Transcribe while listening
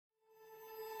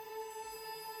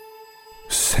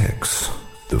Sex,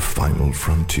 the final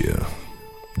frontier.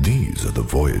 These are the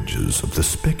voyages of the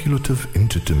speculative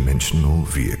interdimensional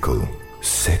vehicle,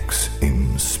 Sex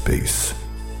in Space.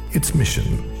 Its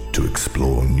mission, to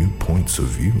explore new points of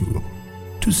view,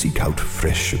 to seek out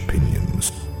fresh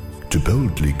opinions, to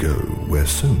boldly go where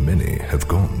so many have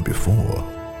gone before,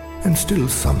 and still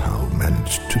somehow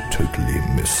manage to totally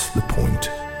miss the point.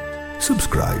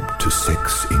 Subscribe to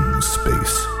Sex in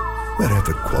Space,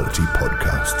 wherever quality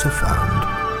podcasts are found.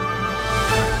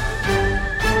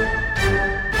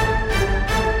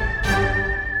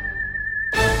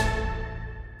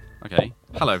 Okay,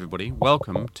 hello everybody.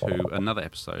 Welcome to another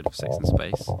episode of Sex in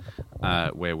Space,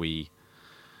 where we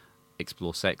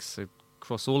explore sex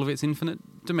across all of its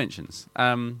infinite dimensions.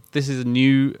 This is a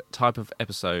new type of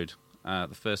episode, the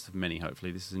first of many,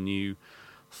 hopefully. This is a new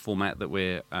format that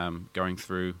we're going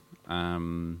through,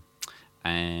 and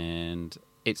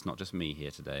it's not just me here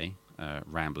today,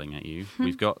 rambling at you.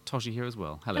 We've got Toshi here as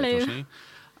well. Hello. Toshi.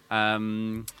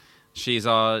 She's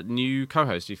our new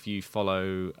co-host. If you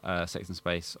follow Sex in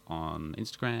Space on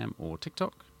Instagram or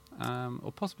TikTok,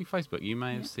 or possibly Facebook, you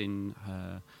may have seen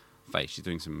her face. She's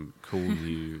doing some cool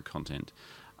new content.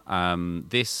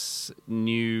 This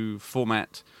new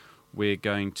format, we're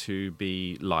going to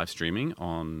be live streaming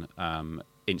on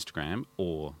Instagram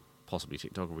or possibly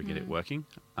TikTok if we get it working,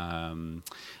 on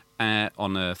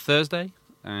a Thursday.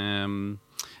 And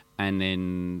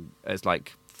then it's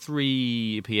like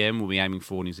 3 p.m. we'll be aiming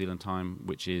for New Zealand time,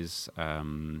 which is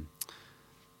 9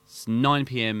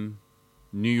 p.m.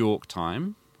 New York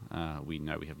time. We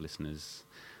know we have listeners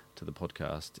to the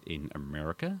podcast in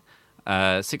America.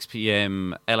 6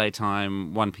 p.m. LA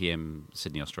time, 1 p.m.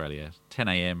 Sydney, Australia, 10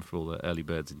 a.m. for all the early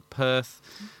birds in Perth,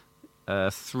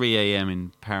 3 a.m.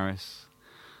 in Paris,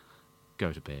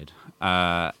 go to bed,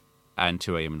 and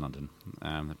 2 a.m. in London.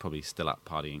 They're probably still up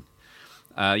partying.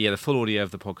 The full audio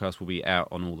of the podcast will be out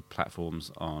on all the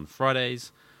platforms on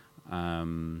Fridays.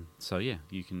 You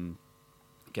can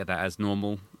get that as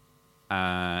normal.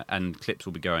 And clips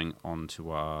will be going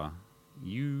onto our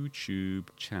YouTube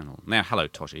channel. Now, hello,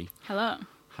 Toshi. Hello.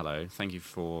 Hello. Thank you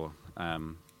for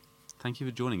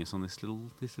joining us on this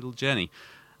little journey.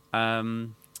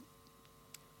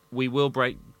 We will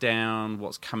break down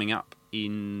what's coming up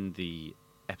in the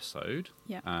episode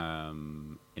in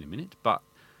a minute, but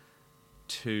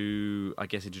to, I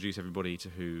guess, introduce everybody to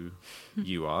who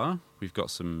you are, we've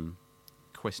got some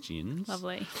questions.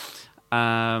 Lovely.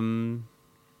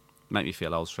 Make me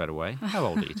feel old straight away. How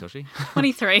old are you, Toshi?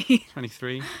 23.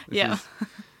 23? Yeah.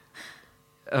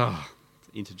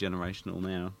 Intergenerational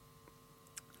now.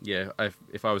 Yeah,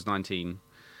 if I was 19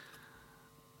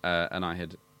 and I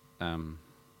had,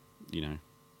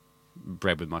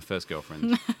 bred with my first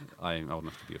girlfriend, I'm old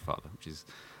enough to be a father, which is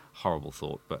a horrible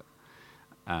thought, but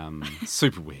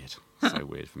super weird. So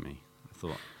weird for me. I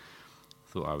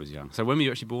thought I was young. So when were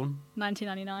you actually born?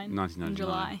 1999.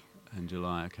 1999. In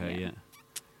July, okay, yeah.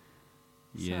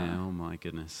 Yeah, So, oh my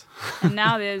goodness. And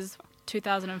now there's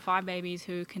 2005 babies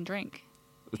who can drink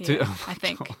here, I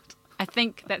think. God. I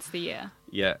think that's the year.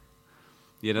 Yeah.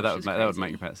 Yeah, no, that would Crazy.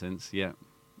 make perfect sense, yeah.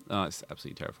 Oh, it's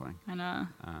absolutely terrifying. I know.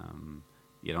 I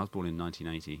was born in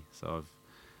 1980, so I've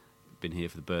been here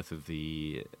for the birth of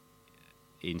the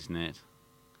internet.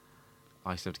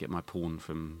 I used to have to get my porn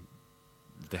from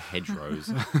the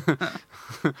hedgerows.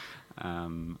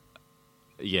 That's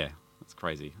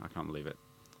crazy. I can't believe it.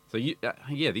 So the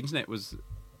internet was.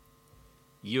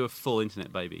 You're a full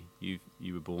internet baby. You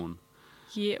were born.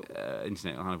 Yeah.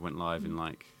 Internet kind of went live in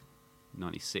like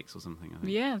 96 or something, I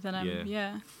think. Yeah, then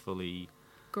I'm fully.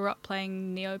 Grew up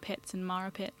playing Neopets and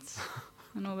Maripets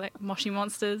and all that Moshi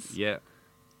Monsters. Yeah.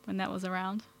 When that was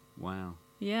around. Wow.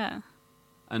 Yeah.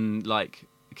 And like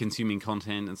consuming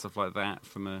content and stuff like that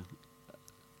from a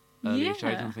early age.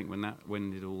 I think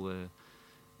when did all the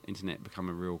internet become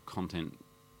a real content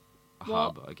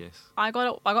hub, I guess. I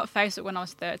got Facebook when I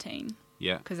was 13.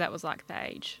 Yeah. Because that was like the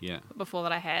age. Yeah. Before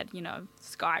that I had,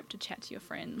 Skype to chat to your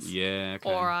friends. Yeah,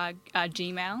 okay. Or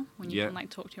Gmail, when you can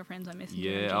like talk to your friends on Messenger.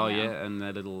 Yeah, oh yeah, and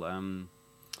that little,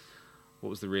 what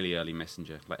was the really early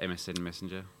messenger? Like MSN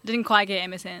Messenger? Didn't quite get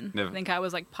MSN. Never. I think I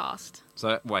was like past.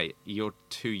 So, wait, you're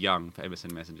too young for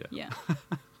MSN Messenger? Yeah.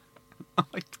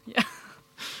 Yeah.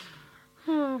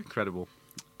 Incredible.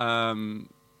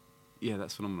 Yeah,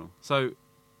 that's phenomenal. So,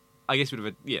 I guess you would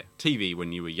have TV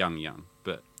when you were young,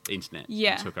 but internet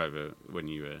took over when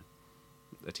you were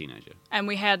a teenager. And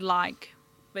we had like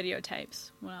videotapes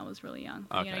when I was really young.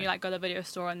 Okay. You like go to the video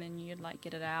store and then you'd like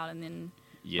get it out and then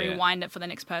Yeah. rewind it for the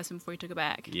next person before you took it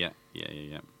back. Yeah.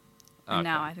 And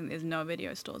now I think there's no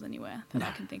video stores anywhere that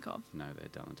I can think of. No, they're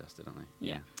done and dusted, aren't they?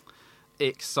 Yeah.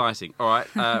 Exciting. All right.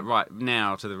 Right,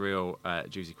 now to the real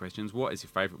juicy questions. What is your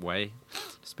favourite way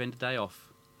to spend a day off?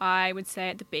 I would say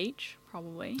at the beach,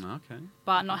 probably. Okay.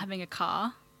 But not having a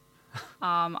car.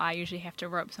 I usually have to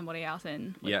rope somebody else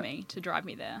in with me to drive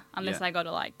me there. Unless I go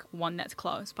to, like, one that's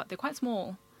close. But they're quite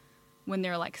small when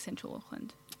they're, like, central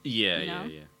Auckland. Yeah.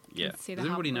 See the Does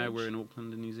everybody harbour know bridge. we're in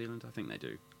Auckland in New Zealand? I think they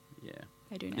do. Yeah.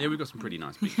 They do now. Yeah, we've got some pretty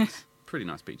nice beaches. Pretty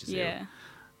nice beaches Yeah. here.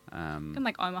 And,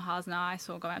 like, Omaha's nice,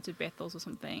 or go out to Bethel's or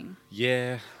something.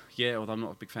 Yeah, although I'm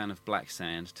not a big fan of black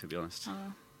sand, to be honest.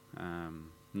 Oh,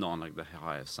 Not on, like, the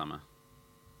high of summer.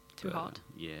 too hot.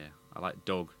 Yeah. I like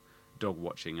dog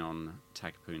watching on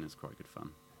Takapuna is quite good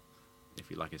fun. If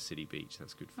you like a city beach,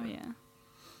 that's good Oh, fun.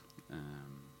 yeah.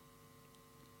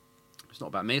 It's not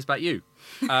about me, it's about you.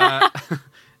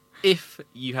 If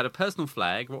you had a personal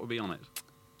flag, what would be on it?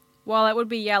 Well, it would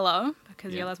be yellow,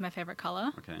 because yellow's my favourite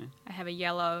colour. Okay, I have a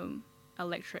yellow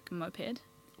electric moped.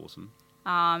 awesome.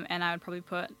 And I would probably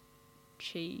put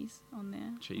cheese on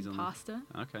there. Cheese and on pasta,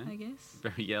 Okay. I guess.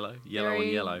 Very yellow. On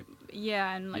Very- yellow.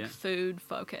 Yeah, and like Yeah. food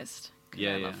focused. 'Cause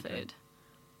Yeah, I love okay. food.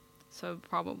 So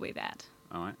probably that.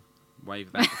 All right.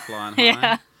 Wave that flying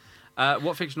Yeah. high.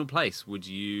 What fictional place would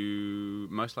you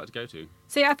most like to go to?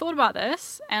 See, I thought about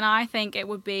this, and I think it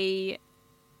would be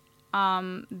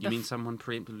You mean someone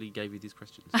preemptively gave you these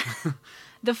questions?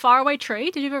 The Faraway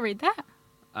Tree. Did you ever read that?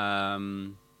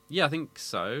 Yeah, I think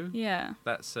so. Yeah.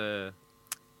 That's who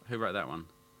wrote that one?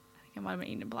 I think it might have been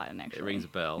Enid Blyton, actually. It rings a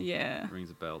bell. Yeah. It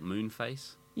rings a bell.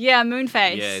 Moonface. Yeah,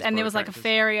 Moonface. Yeah, it's and there one of was the like a characters.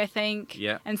 fairy, I think.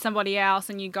 Yeah. And somebody else,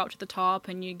 and you go up to the top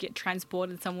and you get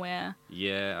transported somewhere.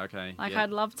 Yeah. Okay. Like, yeah.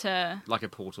 I'd love to. Like a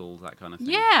portal, that kind of thing.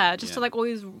 Yeah, just to like all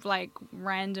these like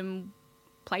random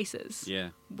places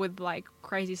Yeah. with like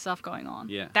crazy stuff going on.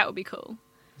 Yeah. That would be cool.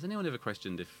 Has anyone ever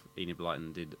questioned if Enid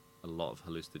Blyton did a lot of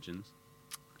hallucinogens?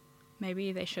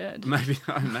 Maybe they should.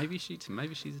 Maybe she's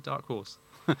a dark horse.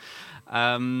 Because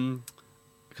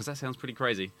that sounds pretty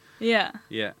crazy. Yeah.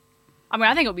 Yeah. I mean,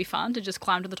 I think it would be fun to just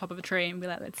climb to the top of a tree and be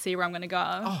like, let's see where I'm going to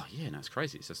go. Oh yeah, no, it's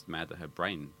crazy. It's just mad that her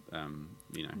brain,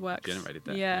 Works. generated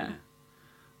that. Yeah.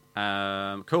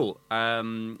 Cool.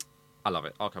 I love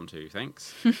it. I'll come to you.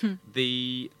 Thanks.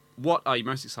 What are you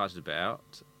most excited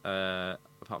about?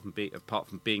 Apart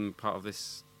from being part of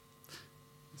this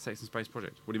Sex and Space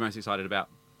project, what are you most excited about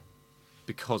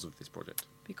because of this project?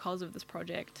 Because of this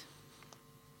project.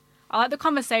 I like the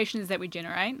conversations that we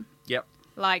generate. Yep.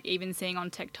 Like even seeing on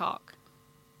TikTok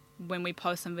when we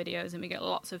post some videos and we get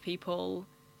lots of people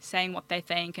saying what they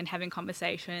think and having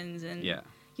conversations and,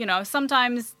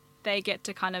 sometimes they get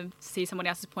to kind of see someone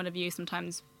else's point of view,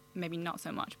 sometimes maybe not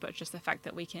so much, but just the fact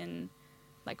that we can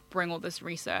like bring all this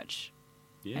research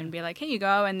and be like, here you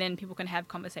go, and then people can have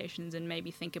conversations and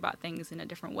maybe think about things in a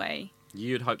different way.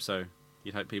 You'd hope so.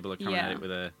 You'd hope people are coming at it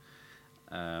with a...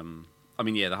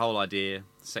 the whole idea,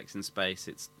 sex in space,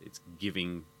 it's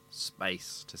giving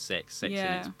space to sex in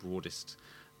its broadest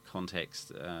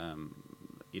context,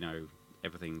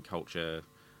 everything, culture,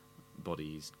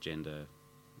 bodies, gender,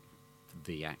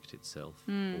 the act itself,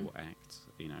 or acts,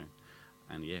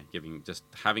 and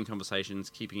having conversations,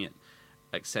 keeping it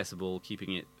accessible,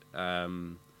 keeping it,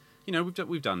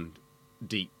 we've done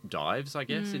deep dives, I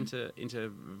guess, into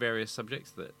various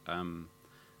subjects that,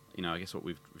 I guess what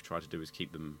we've tried to do is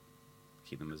keep them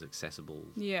as accessible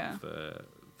for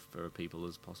people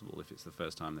as possible if it's the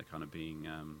first time they're kind of being,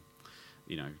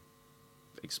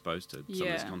 exposed to some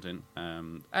of this content.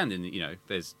 And then,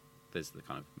 there's the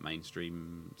kind of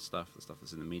mainstream stuff, the stuff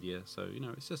that's in the media. So,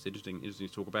 it's just interesting to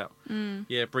talk about.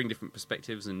 Bring different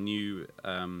perspectives and new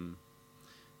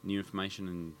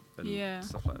information and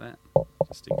stuff like that.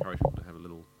 Just encourage people to have a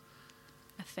little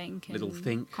think.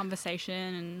 Conversation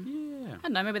and I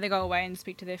don't know, maybe they go away and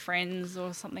speak to their friends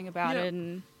or something about it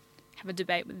and have a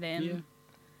debate with them. Yeah.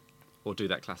 Or do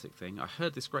that classic thing. I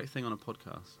heard this great thing on a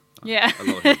podcast. Yeah. A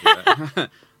lot of people do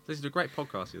that. This is a great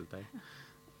podcast the other day.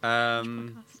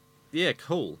 Yeah,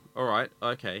 cool. All right.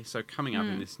 Okay. So coming up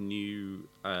in this new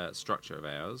structure of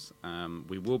ours,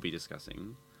 we will be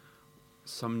discussing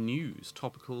some news,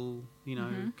 topical,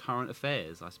 current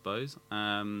affairs, I suppose,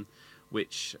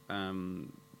 which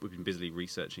we've been busily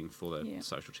researching for the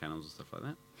social channels and stuff like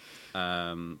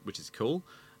that, which is cool.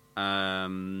 Got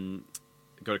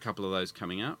a couple of those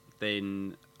coming up.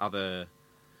 Then other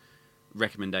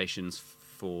recommendations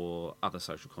for other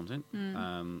social content,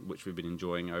 which we've been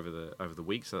enjoying over the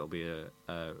week. So that'll be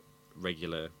a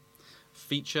regular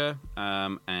feature,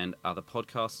 and other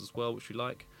podcasts as well, which we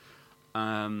like.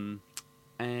 And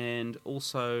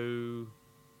also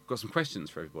got some questions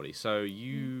for everybody. So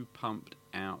you pumped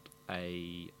out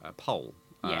a poll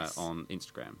on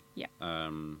Instagram. Yeah.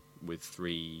 With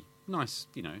 3 nice,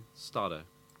 starter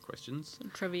questions.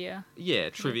 Some trivia. Yeah,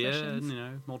 trivia questions.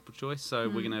 and, multiple choice. So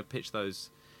we're going to pitch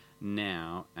those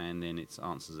now, and then it's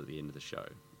answers at the end of the show.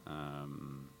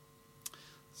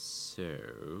 So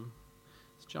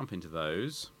let's jump into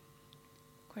those.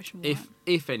 Question 1.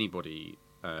 If anybody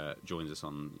joins us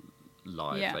on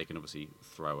live, they can obviously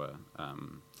throw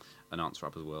an answer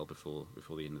up as well before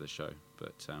the end of the show.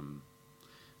 But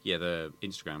the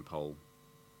Instagram poll,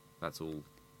 that's all.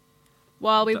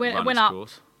 Well, it went up.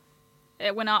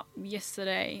 It went up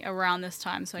yesterday around this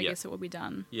time, so I guess it will be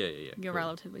done. Yeah.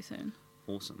 Relatively soon.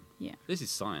 Awesome. Yeah. This is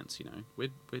science,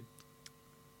 We're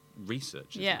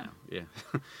researchers now. Yeah.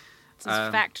 This is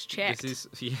fact checked. It is.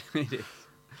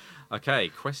 Okay,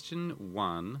 question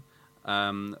 1.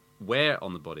 Where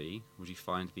on the body would you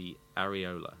find the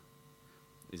areola?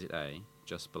 Is it A,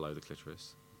 just below the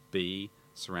clitoris, B,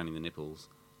 surrounding the nipples,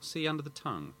 C, under the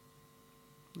tongue?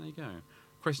 There you go.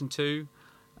 Question 2. Do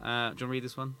you want to read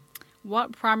this one?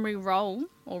 What primary role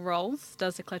or roles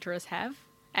does the clitoris have?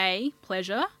 A,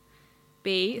 pleasure,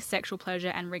 B, sexual pleasure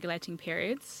and regulating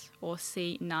periods, or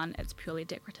C, none, it's purely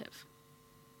decorative.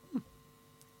 And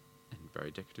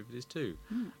very decorative it is too.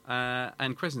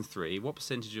 And question 3, what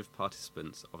percentage of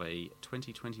participants of a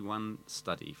 2021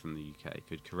 study from the UK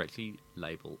could correctly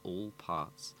label all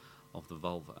parts of the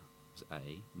vulva? Was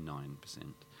A,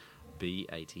 9%, B,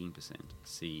 18%,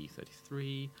 C,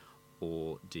 33%,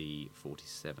 or D,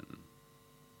 47%?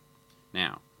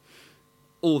 Now,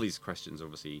 all these questions,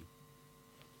 obviously,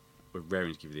 we're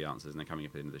raring to give you the answers, and they're coming up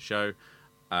at the end of the show.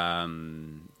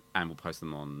 And we'll post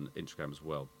them on Instagram as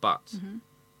well. But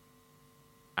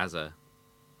as a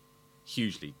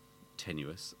hugely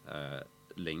tenuous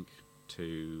link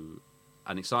to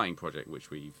an exciting project which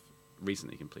we've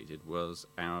recently completed was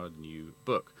our new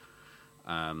book,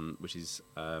 which is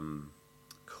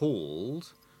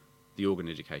called The Organ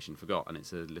Education Forgot, and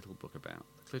it's a little book about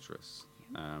the clitoris.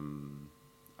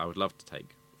 I would love to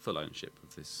take full ownership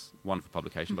of this wonderful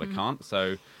publication, but I can't.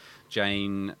 So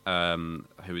Jane,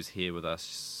 who is here with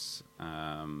us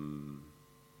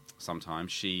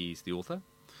sometimes, she's the author,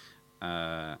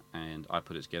 and I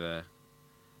put it together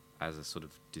as a sort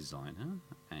of designer,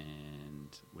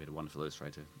 and we had a wonderful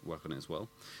illustrator work on it as well.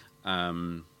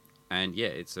 And yeah,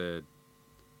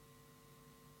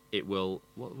 it will.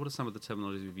 What are some of the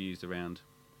terminologies we've used around?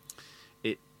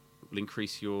 It will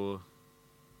increase your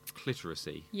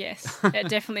clitoracy. Yes, it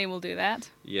definitely will do that.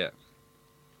 Yeah,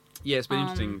 it's been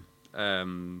interesting.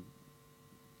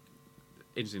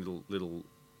 Interesting little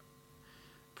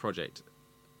project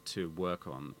to work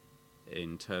on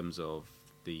in terms of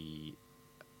the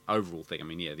overall thing. I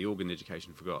mean, the organ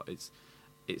education forgot. It's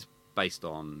based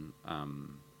on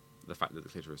the fact that the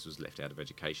clitoris was left out of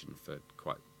education for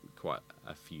quite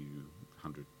a few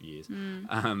hundred years,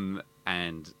 and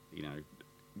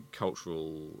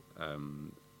cultural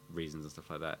reasons and stuff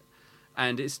like that.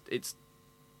 And it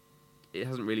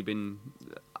hasn't really been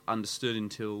understood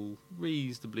until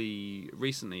reasonably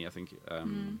recently. I think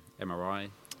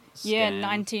MRI. Scan.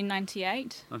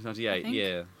 1998.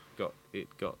 1998. Got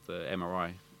the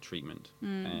MRI treatment,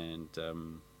 and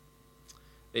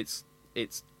it's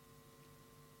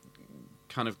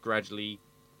kind of gradually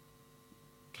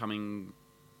coming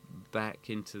back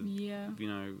into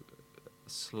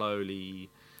slowly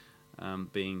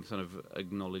being sort of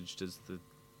acknowledged as the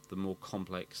more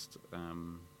complex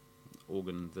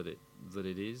organ that it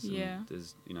is. Yeah. And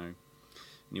there's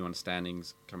new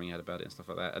understandings coming out about it and stuff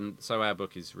like that. And so our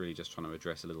book is really just trying to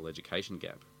address a little education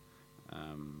gap.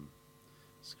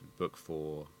 It's a book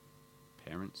for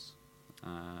parents.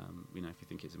 If you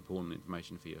think it's important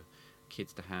information for your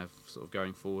kids to have sort of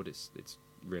going forward, it's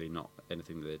really not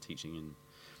anything that they're teaching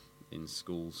in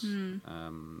schools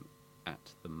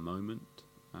at the moment.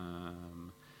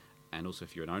 And also,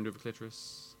 if you're an owner of a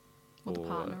clitoris, or the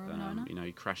partner of an owner,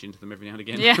 you crash into them every now and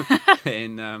again. Yeah.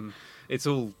 And it's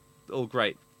all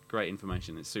great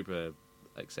information. It's super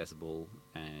accessible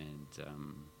and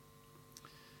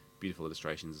beautiful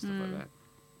illustrations and stuff like that.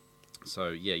 So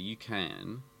yeah, you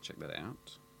can check that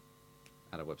out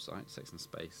at our website,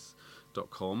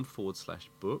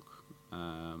 sexandspace.com/book.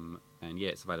 And yeah,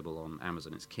 it's available on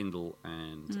Amazon. It's Kindle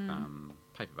and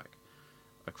paperback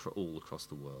all across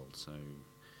the world. So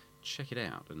check it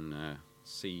out and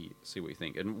see what you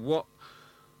think. And what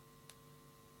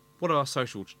are our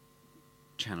social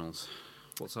channels?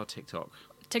 What's our TikTok?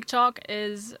 TikTok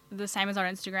is the same as our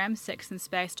Instagram,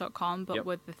 sexandspace.com, but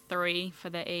with the 3 for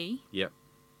the E. Yep.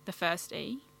 The first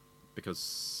E.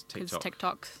 Because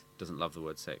TikTok doesn't love the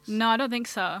word sex. No, I don't think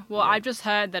so. Well, I've just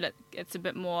heard that it's a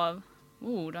bit more,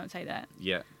 ooh, don't say that.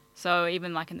 Yeah. So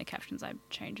even like in the captions, I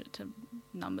change it to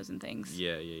numbers and things.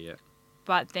 Yeah.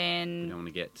 but You then don't want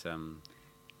to get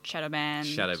shadow banned.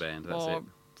 That's or it.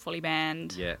 fully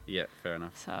banned. Yeah, fair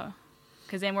enough. So,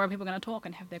 because then where are people going to talk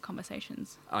and have their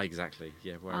conversations? Exactly.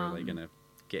 Yeah, where are they going to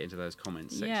get into those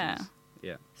comments Yeah. sections?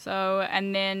 Yeah. So,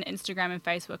 and then Instagram and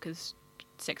Facebook is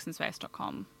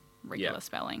sexandspace.com, regular Yeah.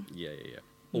 spelling. Yeah.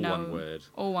 All one word.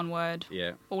 All one word.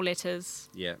 Yeah. All letters.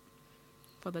 Yeah.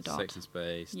 For the dot.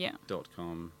 Sexandspace. Yeah.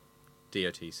 .com.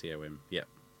 DOTCOM. Yeah.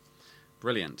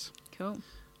 Brilliant. Cool.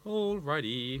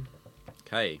 Alrighty.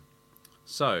 Okay.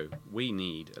 So, we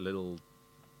need a little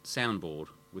soundboard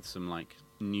with some, like,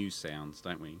 news sounds,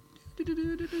 don't we?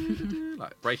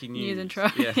 Like, breaking news. News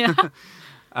intro. Yeah.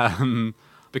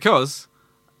 Because,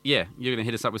 you're going to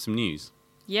hit us up with some news.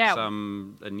 Yeah.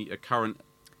 A current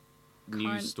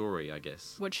news story, I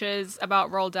guess. Which is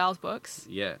about Roald Dahl's books.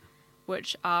 Yeah.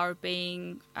 Which are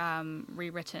being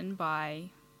rewritten by,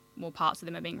 well, parts of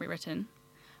them are being rewritten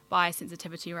by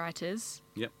sensitivity writers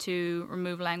to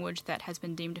remove language that has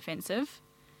been deemed offensive.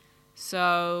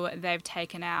 So they've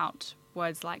taken out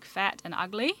words like fat and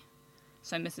ugly.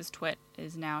 So Mrs. Twit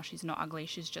is now, she's not ugly,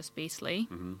 she's just beastly.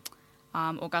 Mm-hmm.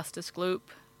 Augustus Gloop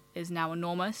is now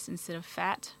enormous instead of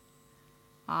fat.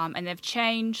 And they've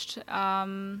changed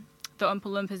the Oompa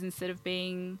Loompas, instead of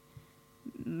being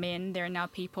men, they're now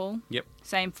people. Yep.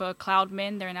 Same for Cloud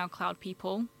Men, they're now Cloud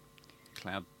People.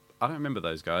 Cloud. I don't remember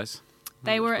those guys.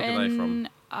 They Which were book are they from?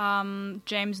 in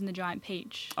James and the Giant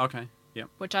Peach. Okay, yep.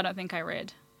 Which I don't think I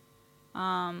read.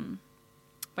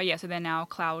 But yeah, so they're now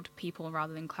Cloud People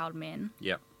rather than Cloud Men.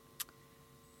 Yep.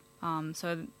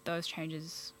 So those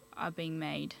changes are being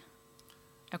made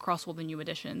across all the new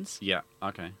editions. Yeah,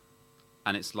 okay.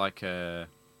 And it's like the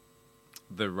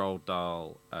Roald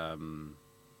Dahl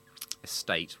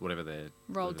estate, whatever they're...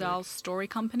 Roald Dahl Story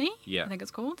Company, I think it's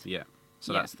called. Yeah.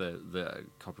 So that's the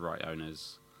copyright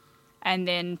owners. And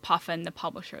then Puffin, the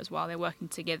publisher, as well. They're working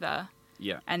together.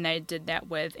 Yeah. And they did that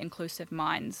with Inclusive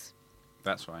Minds.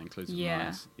 That's right, Inclusive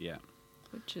Minds. Yeah.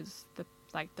 Which is the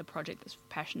project that's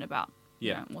passionate about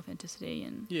authenticity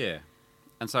and... Yeah.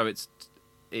 And so it's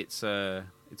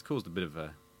caused a bit of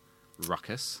a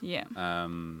ruckus. Yeah. Quite a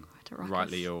ruckus.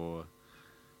 Rightly or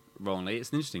wrongly. It's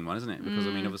an interesting one, isn't it? Because,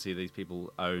 I mean, obviously these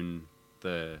people own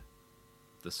the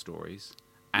stories.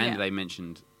 And they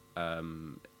mentioned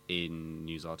in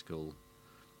news article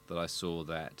that I saw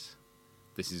that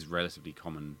this is relatively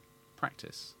common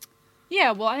practice.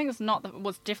 Yeah, well, I think it's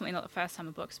definitely not the first time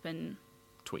a book's been...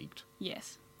 tweaked.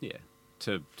 Yes. Yeah.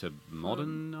 To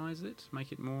modernise it,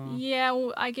 make it more... Yeah,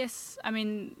 well, I guess, I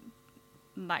mean,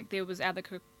 like, there was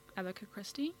Agatha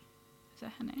Christie? Is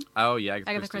that her name? Oh, yeah,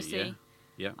 Agatha Christie.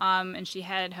 Yeah. And she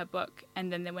had her book,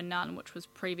 And Then There Were None, which was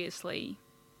previously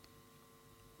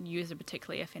used a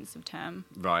particularly offensive term.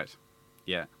 Right.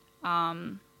 Yeah.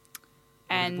 And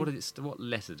what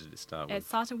letter did it start with? It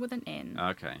started with an N.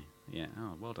 Okay. Yeah.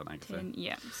 Oh, well done, Agatha.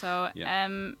 Yeah. So,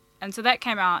 and so that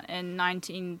came out in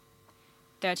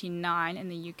 1939 in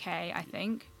the UK, I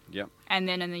think. Yep. And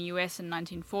then in the US in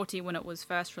 1940, when it was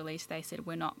first released, they said,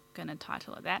 we're not going to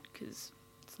title it that because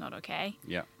it's not okay.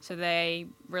 Yeah. So they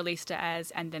released it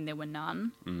as And Then There Were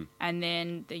None. Mm. And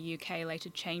then the UK later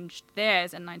changed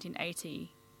theirs in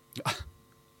 1980.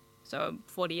 So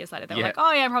 40 years later, they were like,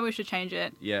 oh yeah, probably should change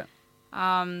it. Yeah.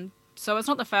 So it's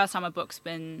not the first time a book's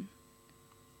been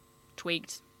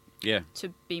tweaked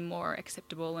to be more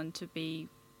acceptable and to be,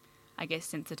 I guess,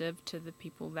 sensitive to the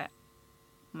people that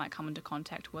might come into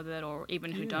contact with it, or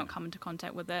even who don't come into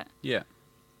contact with it. Yeah.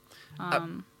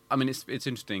 I mean, it's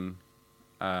interesting.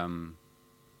 The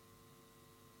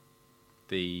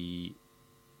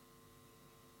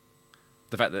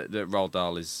fact that Roald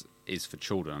Dahl is for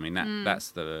children. I mean,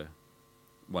 that's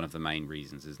one of the main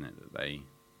reasons, isn't it, that they...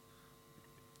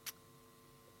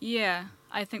 Yeah,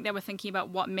 I think they were thinking about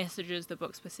what messages the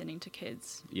books were sending to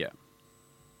kids. Yeah.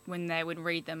 When they would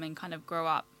read them and kind of grow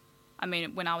up. I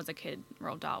mean, when I was a kid,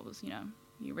 Roald Dahl was,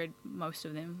 you read most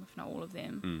of them, if not all of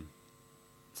them. Mm.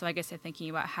 So I guess they're thinking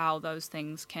about how those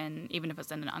things can, even if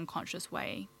it's in an unconscious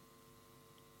way,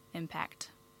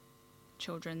 impact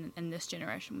children in this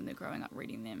generation when they're growing up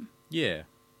reading them. Yeah.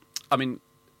 I mean,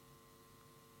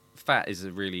 fat is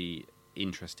a really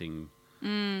interesting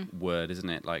word, isn't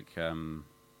it? Like,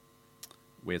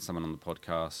 we had someone on the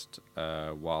podcast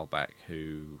a while back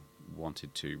who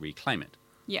wanted to reclaim it.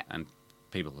 Yeah. And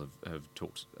people have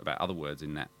talked about other words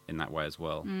in that way as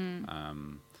well,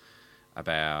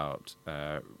 about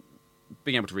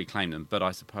being able to reclaim them. But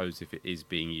I suppose if it is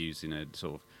being used in a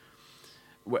sort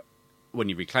of... when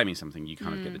you're reclaiming something, you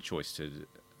kind of get the choice to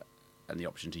and the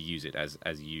option to use it as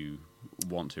you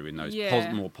want to in those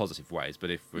more positive ways. But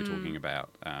if we're talking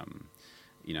about,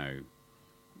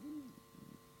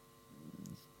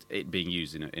 it being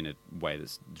used in a way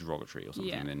that's derogatory or something,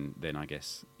 Yeah. then I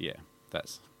guess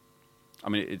that's. I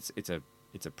mean, it's a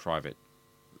private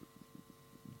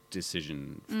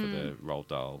decision for the Roald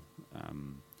Dahl,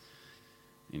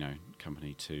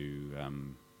 company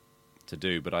to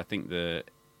do. But I think the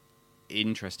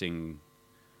interesting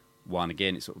one,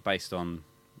 again, it's sort of based on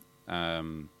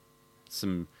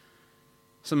some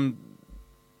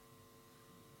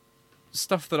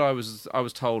stuff that I was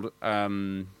told.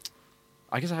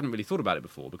 I guess I hadn't really thought about it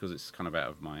before because it's kind of out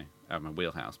of my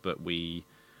wheelhouse. But we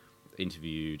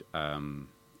interviewed a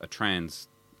trans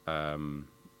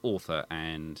author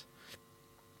and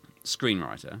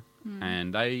screenwriter,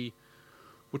 and they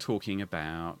were talking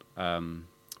about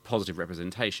positive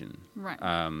representation, Right.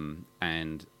 and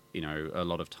a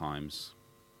lot of times,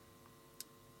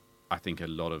 I think a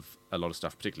lot of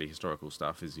stuff, particularly historical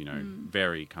stuff, is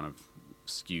very kind of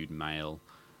skewed male,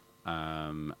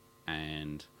 and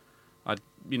I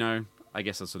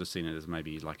guess I've sort of seen it as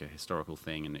maybe like a historical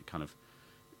thing, and it kind of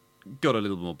got a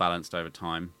little more balanced over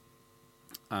time.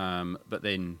 But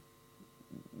then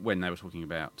when they were talking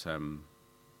about,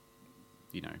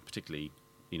 particularly,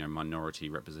 minority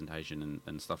representation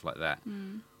and stuff like that,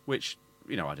 which,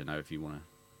 I don't know if you want to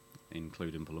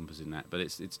include Oompa Loompas in that, but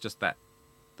it's just that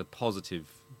the positive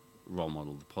role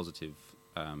model, the positive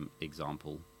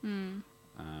example,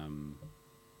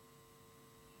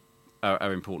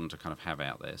 are important to kind of have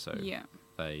out there. So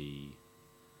they,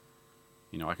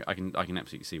 I can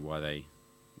absolutely see why they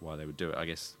would do it. I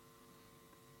guess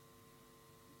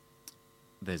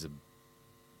there's a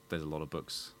lot of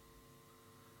books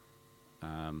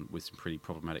with some pretty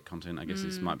problematic content. I guess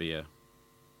this might be I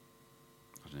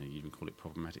don't know, you even call it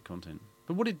problematic content.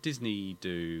 But what did Disney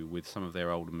do with some of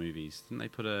their older movies? Didn't they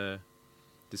put a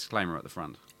disclaimer at the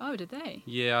front? Oh, did they?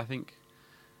 Yeah, I think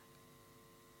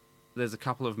there's a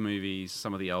couple of movies,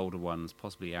 some of the older ones,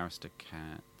 possibly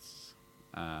Aristocats,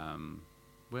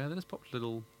 where they just popped a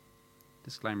little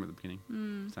disclaimer at the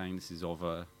beginning saying this is of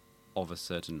a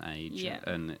certain age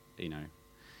and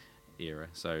era.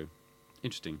 So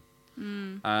interesting.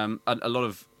 A lot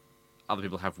of other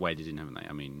people have waded in, haven't they?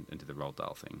 I mean, into the Roald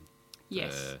Dahl thing.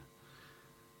 Yes.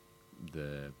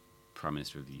 The Prime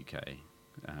Minister of the UK,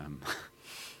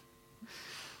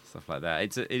 stuff like that.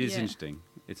 It is interesting.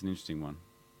 It's an interesting one.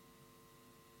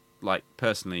 Like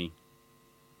personally,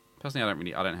 I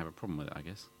don't have a problem with it. I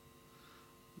guess.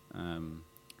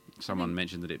 Someone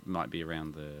mentioned that it might be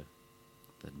around the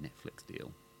Netflix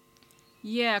deal.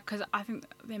 Yeah, because I think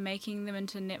they're making them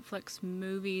into Netflix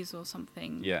movies or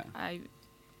something. Yeah.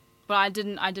 But I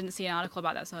didn't see an article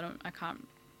about that, so I can't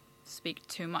speak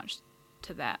too much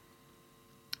to that.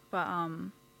 But I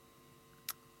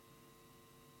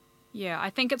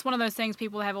think it's one of those things.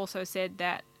 People have also said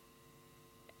that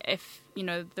if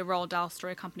the Roald Dahl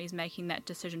story company is making that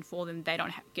decision for them, they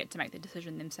don't get to make the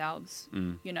decision themselves.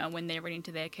 When they're reading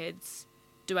to their kids,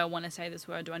 do I want to say this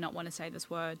word? Do I not want to say this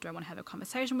word? Do I want to have a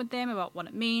conversation with them about what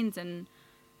it means and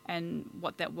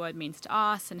what that word means to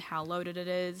us and how loaded it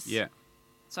is? Yeah.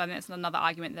 So I think that's another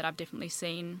argument that I've definitely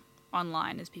seen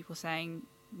online is people saying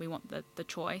we want the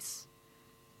choice.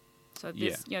 So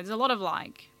there's a lot of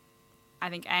I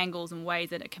think angles and ways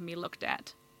that it can be looked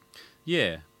at.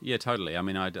 Yeah, totally. I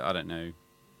mean, I don't know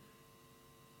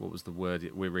what was the word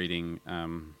we're reading.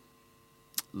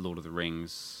 Lord of the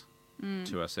Rings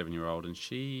to our 7-year-old, and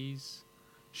she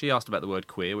asked about the word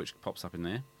queer, which pops up in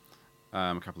there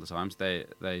a couple of times. They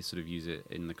sort of use it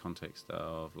in the context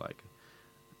of like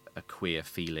a queer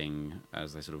feeling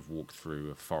as they sort of walk through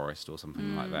a forest or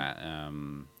something like that.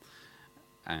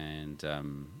 And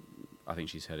I think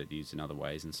she's heard it used in other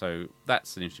ways, and so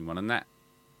that's an interesting one. And that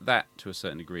to a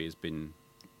certain degree has been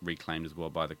reclaimed as well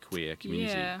by the queer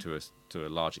community to a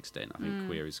large extent. I think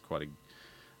queer is quite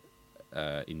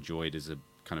enjoyed as a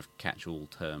kind of catch-all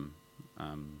term.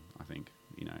 I think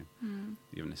you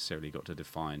haven't necessarily got to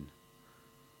define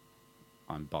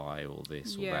I'm bi or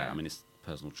this or that. I mean, it's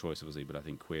personal choice obviously, but I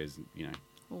think queer is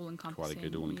quite a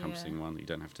good all-encompassing one that you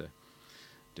don't have to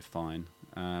define.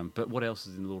 But what else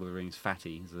is in Lord of the Rings?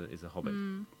 Fatty is a hobbit,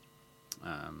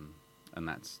 and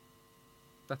that's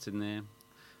in there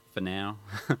for now.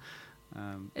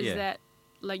 Is that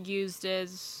used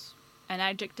as an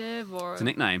adjective or it's a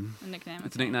nickname? A nickname.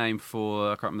 It's a nickname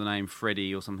for, I can't remember the name,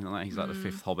 Freddy or something like that. He's like the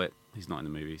fifth hobbit. He's not in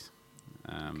the movies.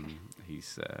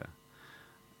 He's I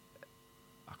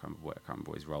can't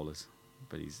remember what his role is,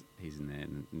 but he's in there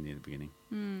near the beginning.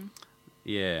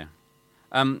 Yeah.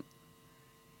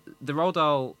 The Roald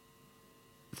Dahl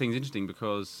thing's interesting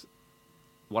because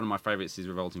one of my favourites is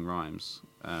Revolting Rhymes.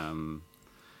 And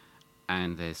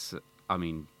there's, I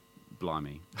mean,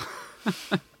 blimey.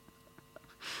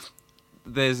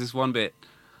 there's this one bit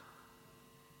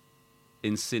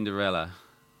in Cinderella.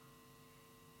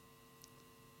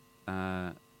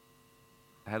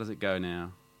 How does it go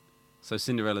now? So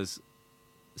Cinderella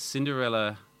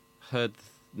heard...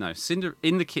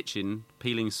 in the kitchen,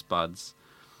 peeling spuds,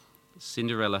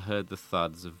 Cinderella heard the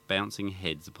thuds of bouncing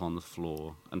heads upon the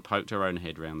floor and poked her own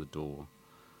head round the door.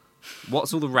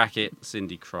 "What's all the racket?"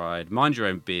 Cindy cried. "Mind your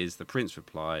own biz," the prince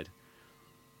replied.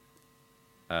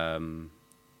 And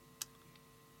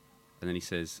then he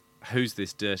says, "Who's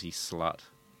this dirty slut?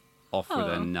 Off with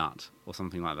her nut," or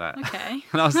something like that. Okay.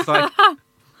 And I was like,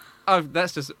 oh,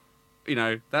 that's just,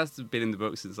 that's been in the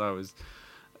book since I was,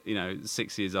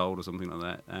 6 years old or something like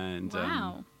that. And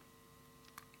wow.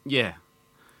 Yeah,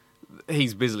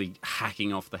 he's busily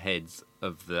hacking off the heads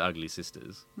of the ugly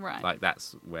sisters. Right. Like,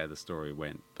 that's where the story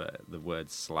went. But the word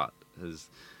slut has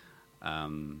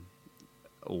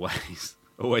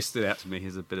always stood out to me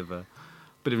as a bit of an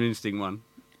interesting one.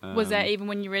 Was that even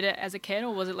when you read it as a kid,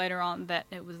 or was it later on that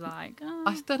it was like... Oh.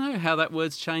 I don't know how that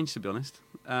word's changed, to be honest.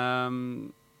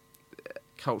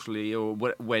 Culturally, or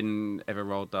whenever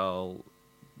Roald Dahl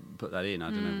put that in, I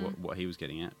don't know what he was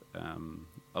getting at.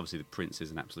 Obviously, the prince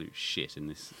is an absolute shit in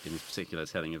this particular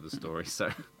telling of the story. So,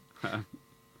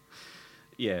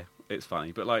 yeah, it's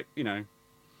funny. But, like,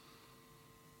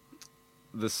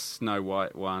 the Snow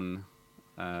White one,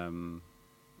 I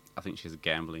think she has a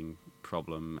gambling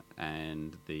problem,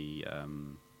 and the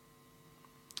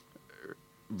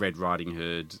Red Riding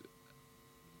Hood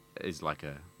is like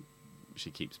she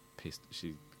keeps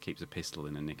a pistol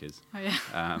in her knickers. Oh yeah.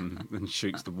 And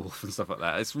shoots the wolf and stuff like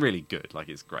that. It's really good. Like,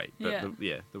 it's great. But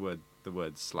yeah. The word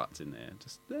slut's in there.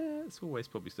 Just it's always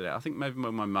probably stood out. I think maybe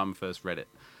when my mum first read it,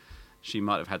 she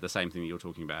might have had the same thing that you're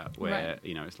talking about, where right.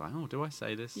 It's like, oh, do I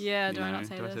say this? Yeah, do I not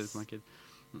say do this? I say this to my kid?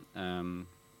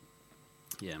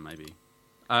 Yeah, maybe.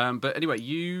 But anyway,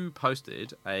 you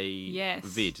posted a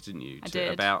vid, didn't you? I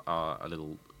did. About a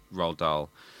little Roald Dahl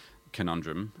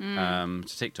conundrum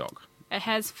to TikTok. It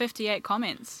has 58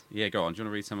 comments. Yeah, go on. Do you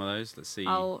want to read some of those? Let's see.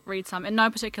 I'll read some. In no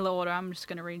particular order. I'm just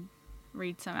going to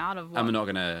read some out of what... And we're not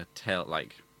going to tell,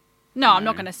 like... No, I'm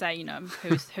not going to say,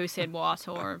 who said what,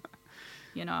 or,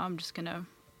 I'm just going to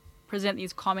present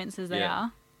these comments as they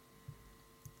are.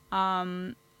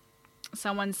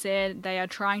 Someone said they are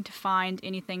trying to find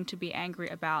anything to be angry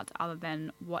about other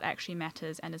than what actually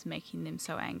matters and is making them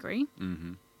so angry.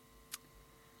 Mm-hmm.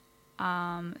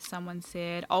 Someone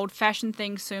said old-fashioned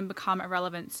things soon become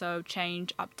irrelevant, so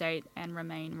change, update, and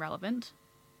remain relevant.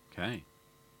 Okay.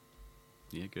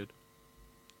 Yeah, good.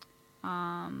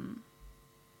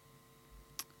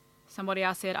 Somebody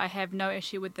else said, I have no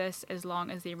issue with this as long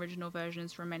as the original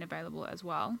versions remain available as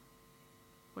well.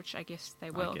 Which I guess they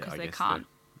will, because they can't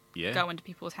go into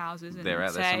people's houses and they're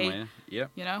out say, there somewhere.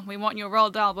 Yep. We want your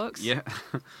Roald Dahl books. Yeah.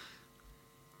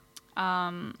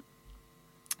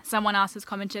 Someone else has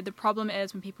commented, the problem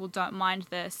is when people don't mind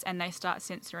this and they start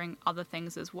censoring other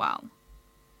things as well.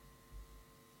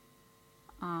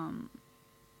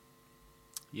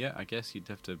 Yeah, I guess you'd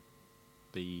have to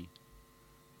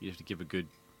give a good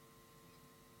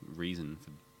reason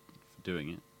for doing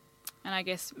it. And I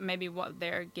guess maybe what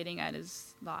they're getting at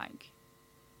is, like,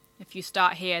 if you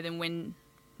start here, then when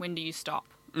do you stop?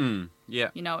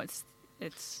 Yeah.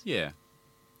 It's... Yeah.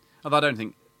 Although I don't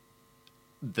think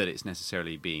that it's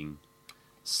necessarily being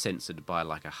censored by,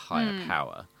 like, a higher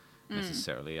power,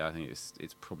 necessarily. I think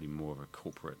it's probably more of a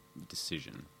corporate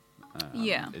decision,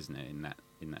 isn't it,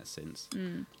 in that sense?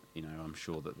 I'm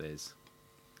sure that there's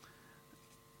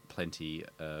plenty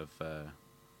of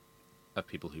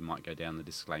people who might go down the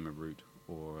disclaimer route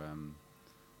or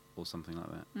something like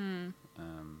that.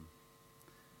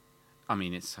 I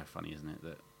mean, it's so funny, isn't it,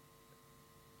 that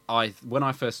when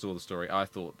I first saw the story, I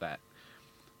thought that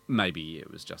maybe it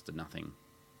was just a nothing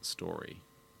story,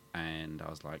 and I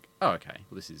was like, oh, okay,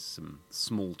 well, this is some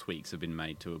small tweaks have been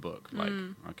made to a book. Like,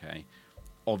 okay,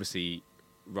 obviously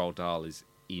Roald Dahl is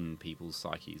in people's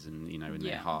psyches and, in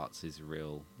their hearts is a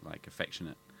real, like,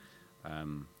 affectionate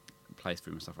place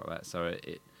for him and stuff like that. So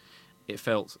it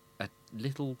felt a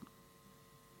little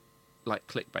like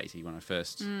clickbaity when I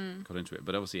first got into it,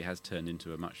 but obviously it has turned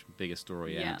into a much bigger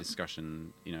story and a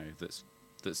discussion,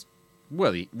 that's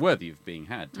worthy of being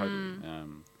had, totally,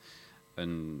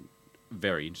 and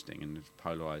very interesting, and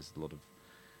polarized a lot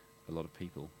of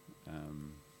people.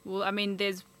 Well, I mean,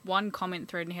 there's one comment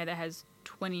thread in here that has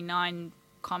 29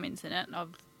 comments in it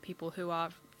of people who are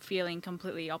feeling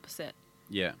completely opposite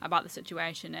about the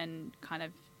situation and kind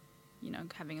of,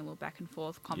 having a little back and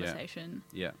forth conversation.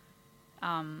 Yeah.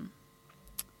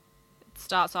 It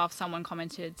starts off, someone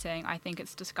commented saying, I think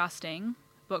it's disgusting.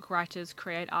 Book writers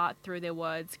create art through their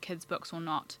words, kids' books or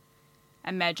not.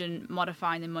 imagine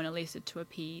modifying the Mona Lisa to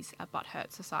appease a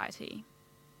butthurt society.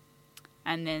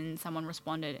 And then someone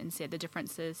responded and said the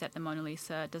difference is that the Mona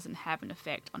Lisa doesn't have an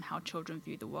effect on how children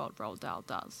view the world. Roald Dahl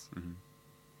does. Mm-hmm.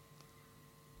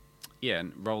 Yeah,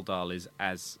 and Roald Dahl is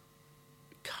as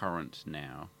current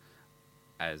now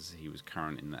as he was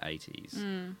current in the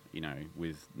 80s, you know,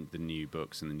 with the new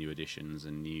books and the new editions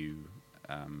and new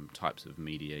types of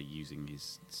media using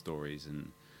his stories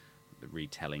and the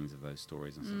retellings of those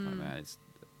stories and stuff like that.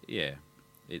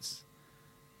 It's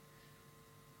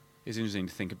interesting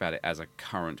to think about it as a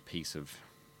current piece of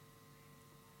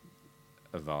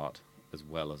art as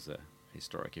well as a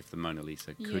historic. If the Mona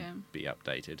Lisa could be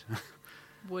updated,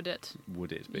 would it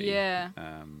be? Yeah.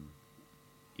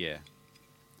 Yeah.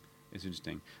 It's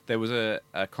interesting. There was a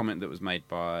comment that was made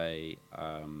by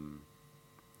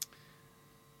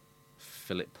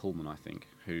Philip Pullman, I think,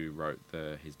 who wrote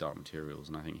his Dark Materials,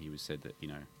 and I think he said that, you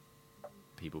know,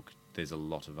 there's a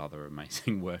lot of other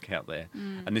amazing work out there,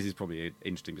 and this is probably an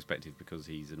interesting perspective because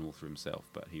he's an author himself,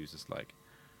 but he was just like,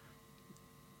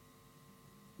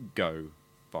 go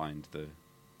find the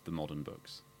modern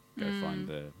books, go find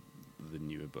the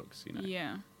newer books, you know.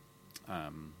 Yeah.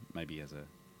 Maybe as a,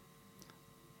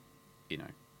 you know,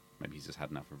 maybe he's just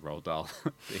had enough of Roald Dahl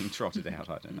being trotted out.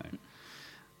 I don't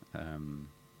know.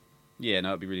 Yeah, no,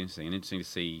 it'd be really interesting, and interesting to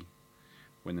see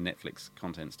when the Netflix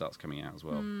content starts coming out as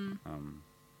well.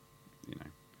 You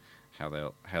know, how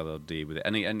they'll deal with it,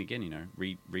 and again, you know,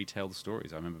 retell the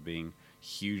stories. I remember being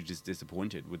hugely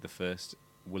disappointed with the first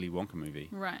Willy Wonka movie,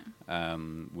 right?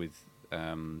 With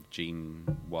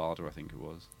Gene Wilder, I think it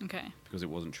was. Okay. Because it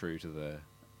wasn't true to the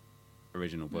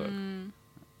original book.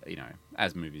 You know,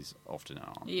 as movies often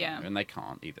are. Yeah. You know, and they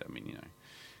can't either. I mean, you know,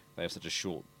 they have such a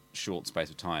short space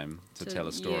of time to tell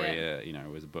a story, you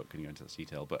know, as a book and go into such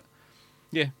detail. But,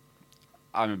 yeah,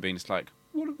 I remember being just like,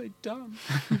 what have they done?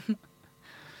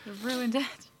 They've ruined it.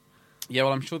 Yeah,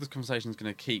 well, I'm sure this conversation is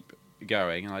going to keep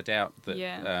going, and I doubt that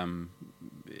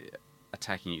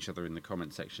attacking each other in the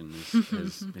comment section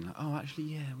has been like, oh, actually,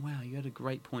 yeah, wow, you had a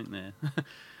great point there.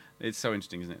 It's so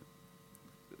interesting, isn't it?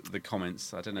 The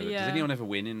comments, I don't know. Does anyone ever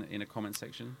win in a comment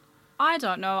section? I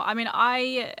don't know. I mean,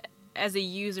 as a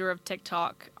user of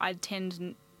TikTok, I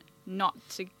tend not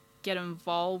to get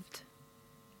involved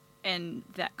in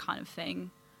that kind of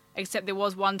thing. Except there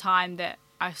was one time that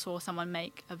I saw someone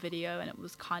make a video and it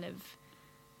was kind of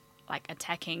like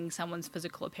attacking someone's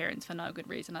physical appearance for no good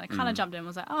reason. And I kind of jumped in and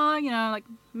was like, oh, you know, like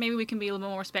maybe we can be a little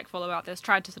more respectful about this.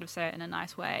 Tried to sort of say it in a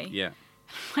nice way. Yeah.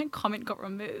 My comment got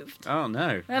removed. Oh,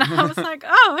 no. And I was like,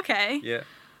 oh, okay. Yeah.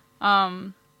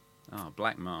 Oh,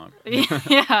 black mark.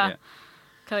 Yeah.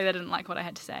 Clearly they didn't like what I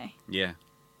had to say. Yeah,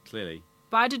 clearly.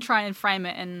 But I did try and frame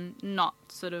it and not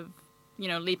sort of, you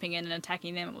know, leaping in and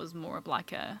attacking them. It was more of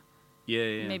like a,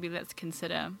 maybe let's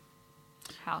consider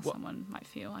how someone might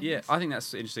feel, I guess. I think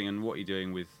that's interesting. And what you're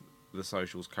doing with the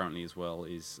socials currently as well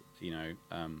is, you know,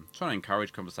 trying to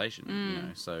encourage conversation, you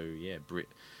know. So, yeah,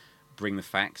 bring the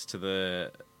facts to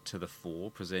the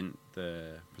fore, present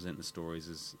the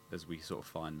stories as we sort of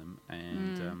find them,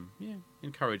 and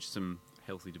encourage some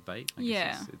healthy debate. I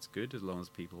guess it's good as long as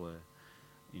people are,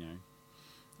 you know,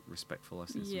 respectful. I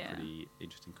see some pretty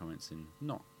interesting comments in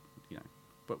not, you know,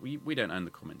 but we don't own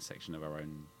the comment section of our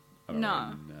own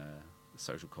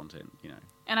social content, you know.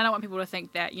 And I don't want people to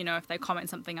think that, you know, if they comment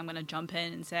something, I'm going to jump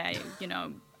in and say, you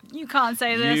know, you can't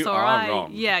say this, you or are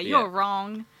wrong. You're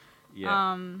wrong.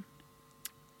 Yeah.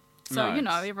 So, you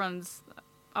know, everyone's...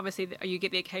 Obviously, you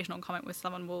get the occasional comment where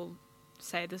someone will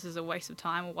say, this is a waste of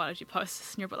time, or why did you post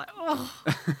this? And you're like, oh,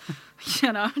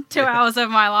 you know, 2 hours of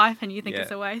my life and you think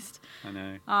it's a waste. I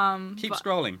know. Keep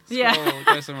scrolling.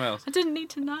 Go somewhere else. I didn't need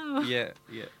to know. Yeah.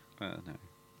 No.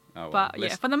 Oh, well,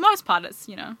 but, for the most part, it's,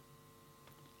 you know,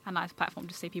 a nice platform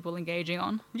to see people engaging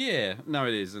on. Yeah. No,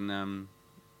 it is. And,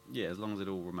 as long as it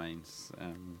all remains...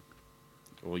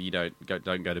 or you don't go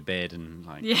to bed and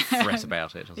fret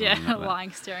about it or something like that.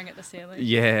 Lying staring at the ceiling.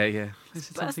 Yeah.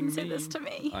 This person said this to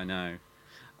me. I know.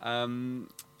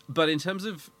 But in terms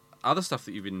of other stuff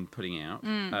that you've been putting out,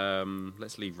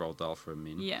 let's leave Roald Dahl for a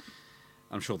minute. Yeah.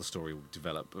 I'm sure the story will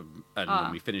develop, and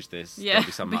when we finish this, there'll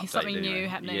be some update. Something new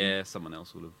happening. Yeah, someone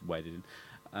else will have waded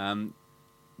in.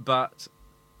 But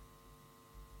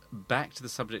back to the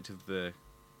subject of the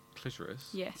clitoris.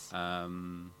 Yes.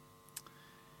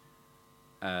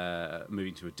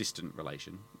 Moving to a distant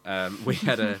relation, we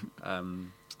had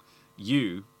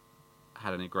you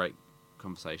had a great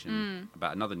conversation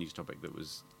about another news topic that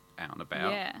was out and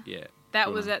about. Yeah.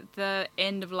 That was at the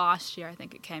end of last year, I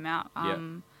think it came out.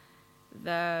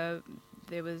 There's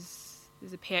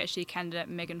a PhD candidate,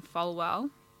 Megan Folwell.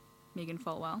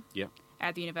 Yeah.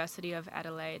 at the University of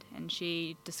Adelaide, and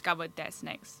she discovered that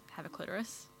snakes have a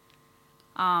clitoris.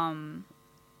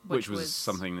 Which was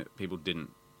something that people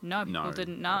didn't know. People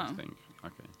didn't know. I think.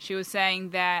 Okay. She was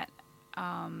saying that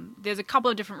there's a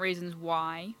couple of different reasons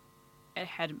why it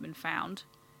hadn't been found.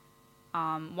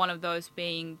 One of those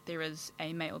being there is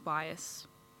a male bias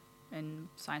in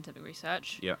scientific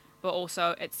research. Yeah. But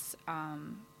also it's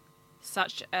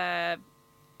such a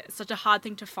hard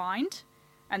thing to find.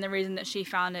 And the reason that she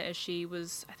found it is she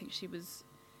was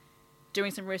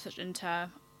doing some research into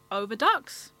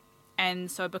oviducts.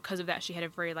 And so because of that, she had a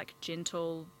very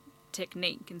gentle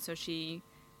technique. And so she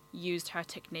used her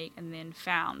technique and then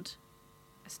found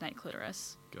a snake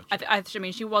clitoris. Gotcha. I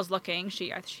mean, she was looking.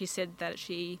 She said that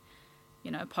she,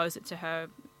 posed it to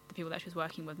the people that she was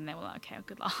working with, and they were like, okay,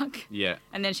 good luck. Yeah.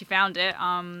 And then she found it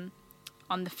on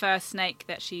the first snake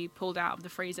that she pulled out of the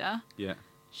freezer. Yeah.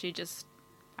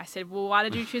 I said, well, why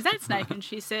did you choose that snake? And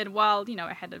she said, well, it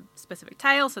had a specific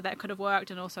tail, so that could have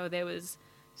worked. And also there was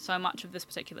so much of this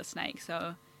particular snake.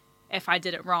 So if I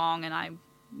did it wrong and I,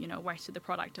 wasted the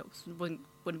product, it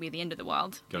wouldn't be the end of the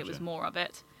world. Gotcha. It was more of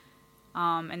it.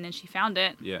 And then she found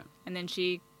it. Yeah. And then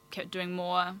she kept doing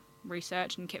more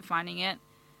research and kept finding it.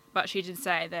 But she did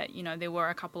say that, there were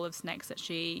a couple of snakes that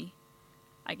she,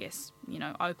 I guess,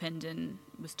 opened and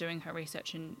was doing her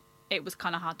research, and it was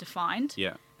kind of hard to find.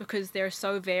 Yeah. Because they're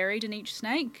so varied in each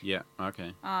snake. Yeah,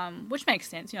 okay. Which makes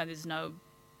sense. There's no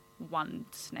one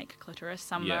snake clitoris.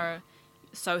 Some are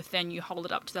so thin you hold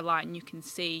it up to the light and you can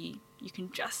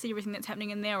just see everything that's happening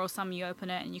in there, or some you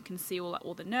open it and you can see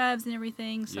all the nerves and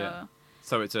everything. So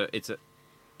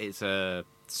it's a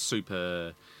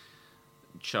super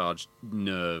charged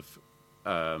nerve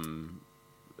thing.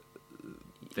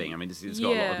 I mean, it's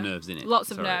got a lot of nerves in it.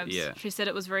 Lots of nerves. Yeah. She said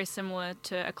it was very similar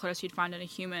to a clitoris you'd find in a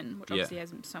human, which obviously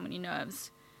has so many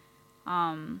nerves.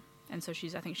 And so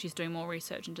I think she's doing more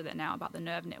research into that now about the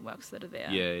nerve networks that are there.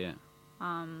 Yeah, yeah.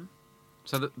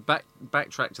 So the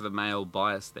backtrack to the male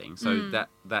bias thing. So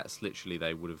that's literally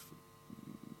they would have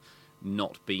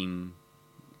not been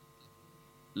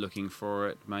looking for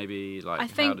it. Maybe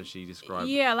how does she describe?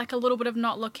 Yeah, a little bit of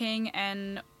not looking,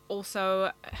 and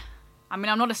also, I mean,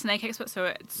 I'm not a snake expert, so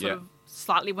it sort of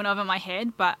slightly went over my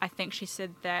head. But I think she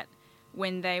said that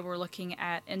when they were looking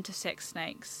at intersex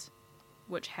snakes,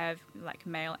 which have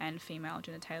male and female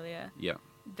genitalia,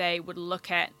 they would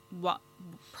look at what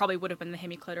probably would have been the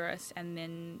hemiclitoris and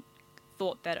then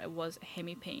thought that it was a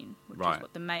hemipene, which is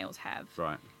what the males have.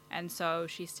 Right. And so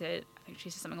she said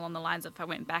something along the lines of, if I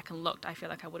went back and looked, I feel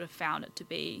like I would have found it to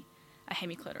be a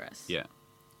hemiclitoris. Yeah.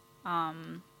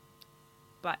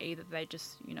 But either they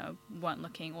just, weren't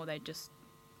looking, or they just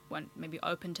weren't maybe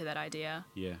open to that idea.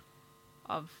 Yeah.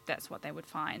 Of that's what they would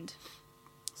find.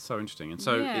 So interesting. And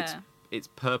so it's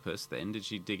purpose then. Did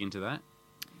she dig into that?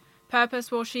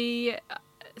 Purpose, well, she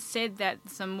said that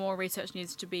some more research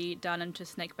needs to be done into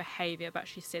snake behaviour, but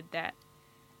she said that,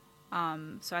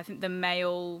 so I think the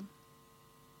male,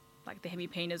 the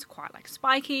hemipene is quite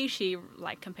spiky. She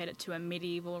compared it to a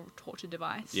medieval torture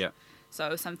device. Yeah.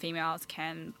 So some females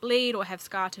can bleed or have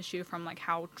scar tissue from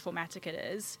how traumatic it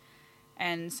is.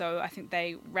 And so I think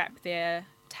they wrap their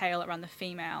tail around the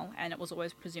female, and it was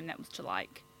always presumed that was to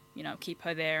keep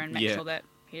her there and make sure that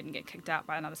he didn't get kicked out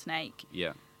by another snake.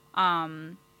 Yeah.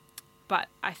 But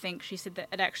I think she said that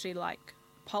it actually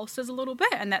pulses a little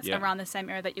bit, and that's around the same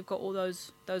area that you've got all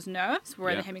those nerves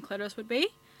where the hemiclitoris would be,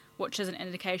 which is an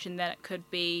indication that it could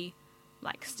be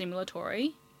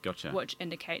stimulatory. Gotcha. Which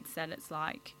indicates that it's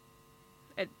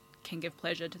it can give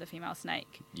pleasure to the female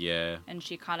snake. Yeah. And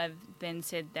she kind of then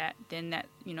said that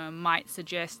might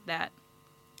suggest that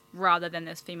rather than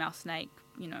this female snake,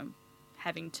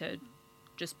 having to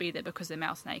just be there because the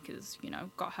male snake has,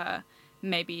 got her,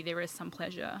 maybe there is some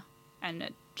pleasure,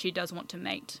 and she does want to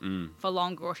mate for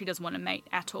longer, or she doesn't want to mate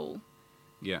at all.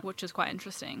 Yeah. Which is quite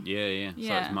interesting. Yeah.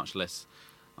 So it's much less.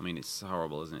 I mean, it's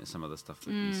horrible, isn't it? Some of the stuff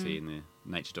that you see in the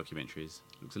nature documentaries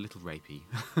looks a little rapey.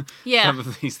 Yeah. Some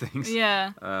of these things.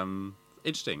 Yeah.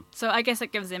 Interesting. So I guess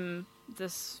it gives them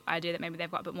this idea that maybe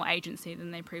they've got a bit more agency than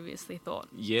they previously thought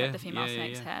that the female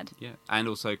snakes had. Yeah. And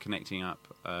also connecting up.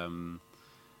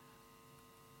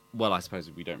 Well, I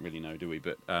suppose we don't really know, do we?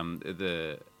 But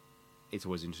it's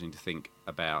always interesting to think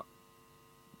about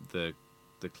the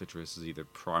clitoris as either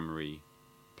primary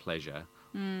pleasure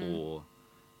or,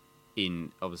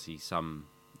 in obviously some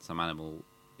animal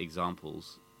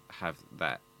examples, have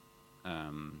that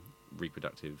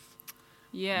reproductive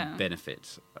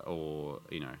benefit, or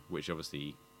which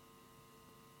obviously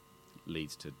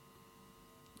leads to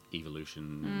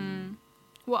evolution.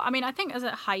 Well, I mean, I think, is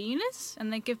it hyenas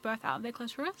and they give birth out of their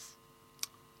clitoris?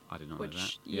 I did not know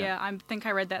that. Yeah, I think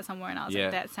I read that somewhere, and I was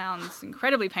like, that sounds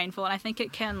incredibly painful, and I think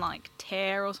it can, like,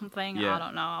 tear or something. Yeah. I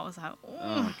don't know. I was like,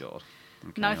 oh my God.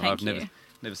 Okay, no, thank you. I've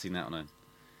never seen that on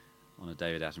a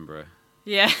David Attenborough.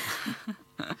 Yeah.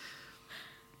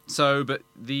 So, but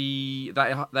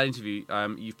that interview,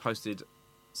 you've posted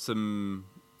some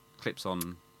clips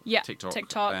on TikTok,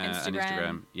 Instagram. And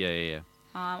Instagram. Yeah.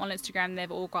 On Instagram,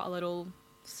 they've all got a little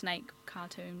snake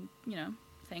cartoon,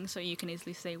 thing, so you can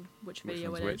easily see which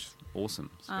video it is. Awesome.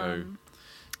 So go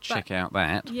check out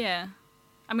that. Yeah.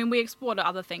 I mean, we explored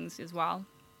other things as well.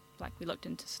 Like, we looked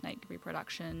into snake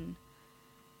reproduction.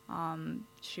 Megan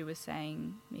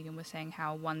was saying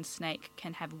how one snake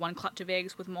can have one clutch of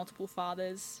eggs with multiple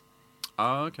fathers.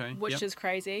 Oh, okay. Which is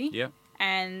crazy. Yeah.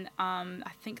 And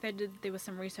I think there was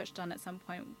some research done at some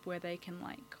point where they can,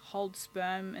 like, hold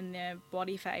sperm in their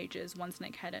body for ages. One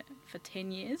snake had it for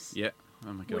 10 years. Yeah.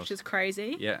 Oh my God. Which is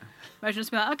crazy. Yeah. Imagine just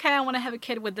being like, okay, I want to have a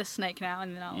kid with this snake now,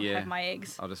 and then I'll have my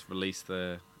eggs. I'll just release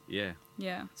the... Yeah.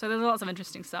 Yeah. So there's lots of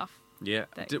interesting stuff. Yeah.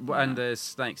 And there's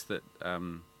snakes that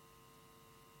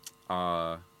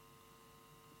are...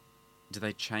 Do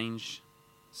they change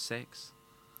sex?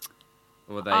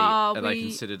 Or are they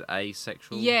considered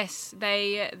asexual? Yes.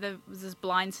 There's this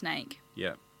blind snake.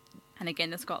 Yeah. And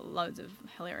again, it's got loads of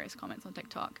hilarious comments on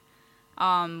TikTok,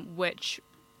 which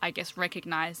I guess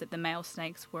recognized that the male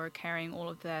snakes were carrying all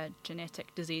of the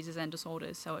genetic diseases and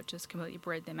disorders, so it just completely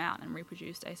bred them out and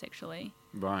reproduced asexually.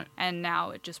 Right. And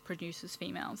now it just produces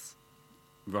females.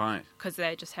 Right. Because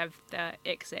they just have the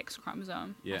XX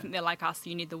chromosome. Yeah. I think they're like us,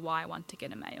 you need the Y one to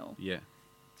get a male. Yeah.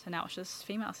 So now it's just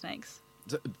female snakes.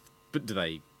 But do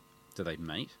they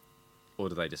mate? Or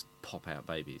do they just pop out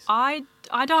babies? I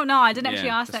don't know. I didn't actually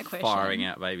ask that question. Firing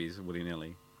out babies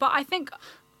willy-nilly. But I think,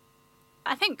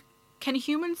 can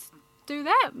humans do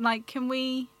that? Like, can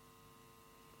we...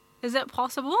 Is it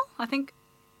possible? I think.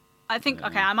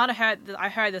 Okay, I might have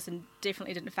heard this and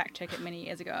definitely didn't fact check it many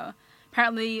years ago.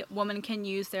 Apparently, women can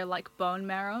use their, like, bone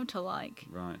marrow to, like...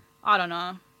 Right. I don't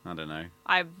know.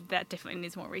 That definitely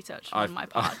needs more research on my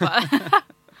part. But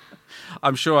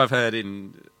I'm sure I've heard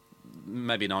in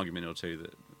maybe an argument or two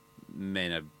that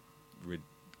men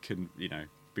can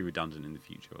be redundant in the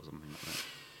future or something like that.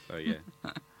 So, yeah.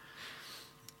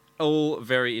 All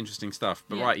very interesting stuff.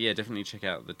 But definitely check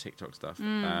out the TikTok stuff.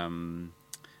 And,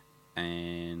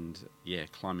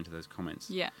 climb into those comments.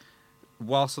 Yeah.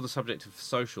 Whilst on the subject of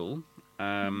social,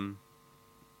 and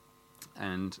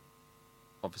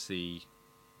obviously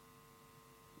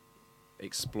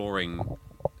exploring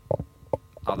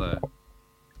other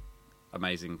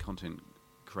amazing content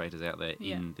creators out there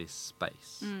in this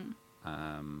space,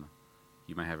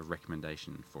 you may have a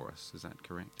recommendation for us. Is that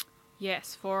correct?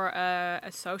 Yes, for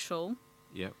a social.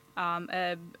 Yep.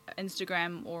 A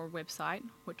Instagram or website,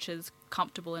 which is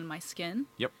Comfortable in My Skin.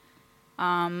 Yep.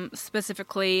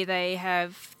 Specifically, they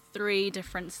have 3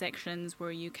 different sections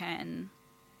where you can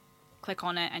click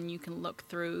on it and you can look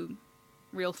through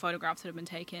real photographs that have been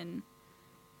taken.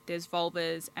 There's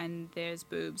vulvas and there's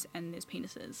boobs and there's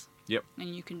penises. Yep.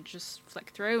 And you can just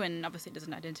flick through, and obviously it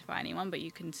doesn't identify anyone, but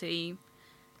you can see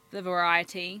the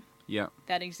variety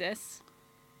that exists.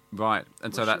 Right.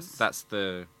 And so that's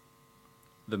the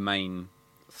main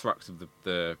thrust of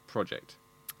the project.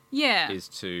 Yeah. Is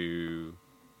to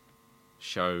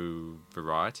show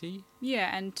variety. Yeah,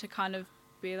 and to kind of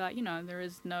be like, there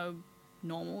is no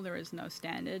normal, there is no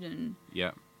standard, and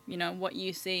what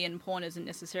you see in porn isn't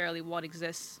necessarily what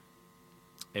exists.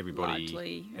 Everybody's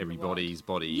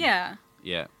body. Yeah.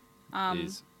 Yeah.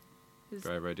 Is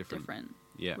very, very different.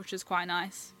 Yeah. Which is quite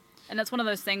nice. And it's one of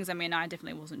those things, I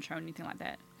definitely wasn't shown anything like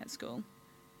that at school.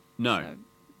 No.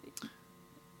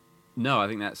 No, I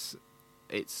think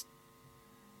it's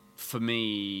for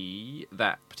me,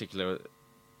 that particular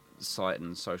site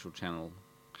and social channel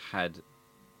had,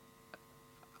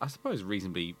 I suppose,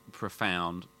 reasonably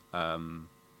profound, I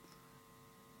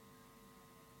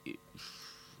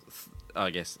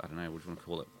guess, I don't know what you want to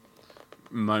call it,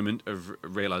 moment of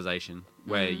realization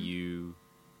where you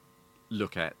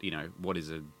look at, what is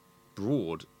a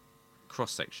broad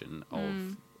cross-section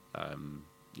of,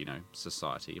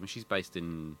 society. She's based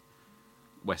in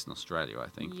Western Australia, I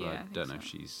think. Yeah, but I don't know if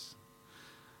she's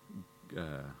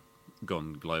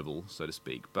gone global, so to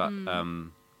speak. But,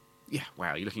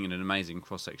 wow, you're looking at an amazing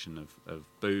cross-section of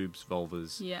boobs,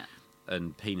 vulvas,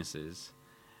 and penises.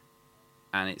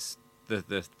 And it's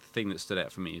the thing that stood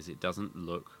out for me is it doesn't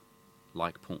look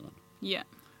like porn. Yeah.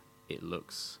 It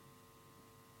looks...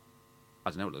 I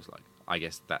don't know what it looks like. I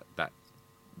guess that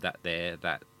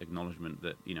acknowledgement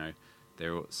that,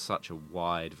 there are such a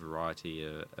wide variety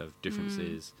of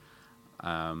differences.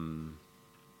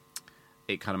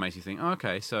 it kind of makes you think, oh,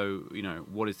 okay, so, you know,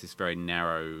 what is this very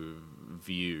narrow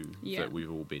view that we've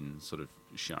all been sort of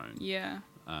shown? Yeah.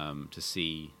 To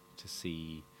see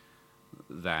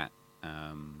that,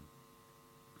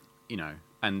 you know,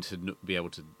 and to be able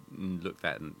to look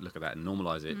at that and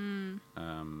normalize it,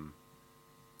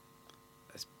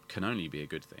 can only be a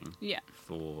good thing. Yeah.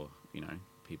 For, you know,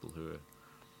 people who are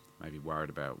maybe worried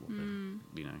about what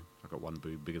you know, I've got one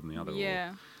boob bigger than the other,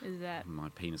 or is that my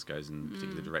penis goes in a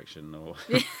particular direction, or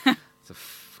it's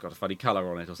got a funny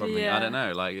colour on it or something. I don't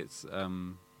know. Like, it's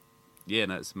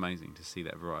it's amazing to see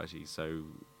that variety so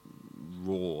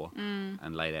raw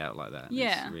and laid out like that.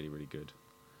 Yeah, it's really, really good.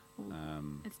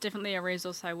 It's definitely a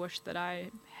resource I wish that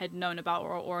I had known about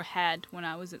or had when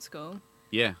I was at school.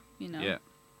 Yeah, you know,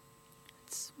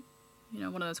 it's, you know,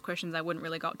 one of those questions I wouldn't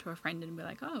really go up to a friend and be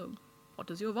like, oh, what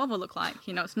does your vulva look like?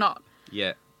 You know, it's not.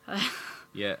 Yeah.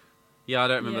 Yeah, I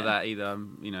don't remember that either.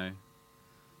 You know,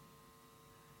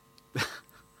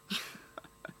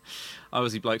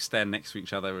 obviously blokes stand next to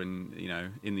each other and, you know,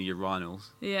 in the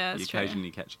urinals. Yeah, that's true. You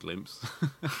occasionally catch a glimpse.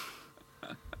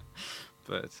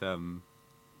 But I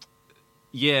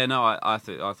thought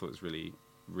it was really,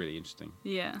 really interesting.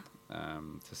 Yeah.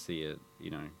 To see it,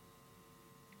 you know,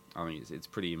 I mean, it's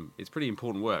pretty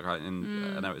important work, right?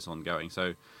 And I know it's ongoing.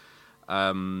 So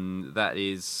that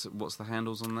is, what's the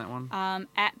handles on that one?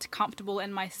 At Comfortable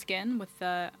in My Skin with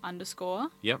the _.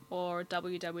 Yep. Or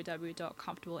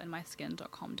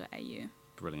www.comfortableinmyskin.com.au.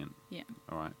 Brilliant. Yeah.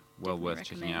 All right. Well, definitely worth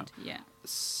checking out. Yeah.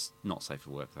 It's not safe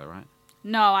for work though, right?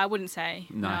 No, I wouldn't say.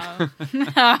 No.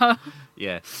 No.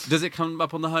 Yeah. Does it come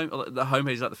up on the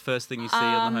homepage, like the first thing you see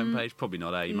on the homepage? Probably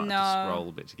not, eh? You might have to scroll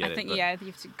a bit to get it. I think, you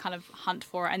have to kind of hunt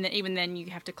for it, and then even then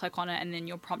you have to click on it, and then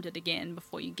you're prompted again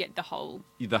before you get the whole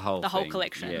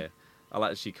collection. Yeah. I'll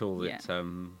actually call it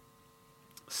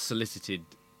solicited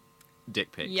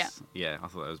dick pics. Yeah. Yeah, I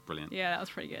thought that was brilliant. Yeah, that was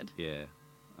pretty good. Yeah.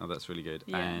 Oh, that's really good.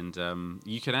 Yeah. And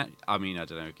you can, I mean, I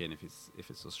don't know again if it's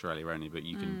Australia only, but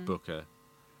you can book a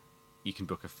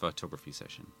photography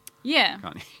session. Yeah.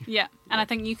 Can't you? Yeah. And I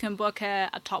think you can book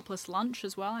a topless lunch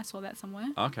as well. I saw that somewhere.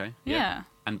 Okay. Yeah.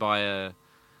 And buy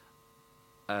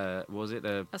what was it?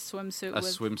 A swimsuit.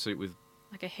 Swimsuit with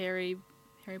like a hairy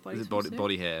body.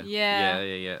 Body hair. Yeah.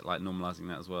 Yeah. Like normalizing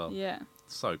that as well. Yeah.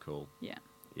 So cool. Yeah.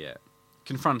 Yeah.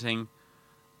 Confronting,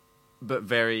 but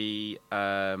very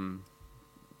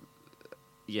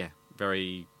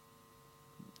very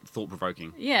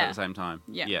thought-provoking. Yeah. At the same time.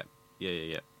 Yeah.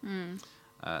 Yeah.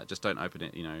 Just don't open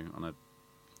it, you know, on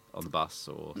the bus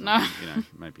or something, no. You know,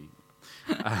 maybe.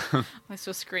 Unless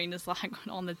your screen is like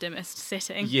on the dimmest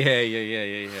setting.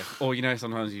 Yeah. Or, you know,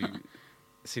 sometimes you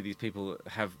see these people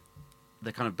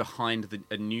they're kind of behind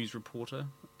a news reporter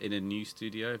in a news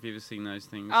studio. Have you ever seen those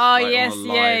things? Oh, like yes, on a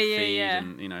live feed,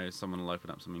 and, you know, someone will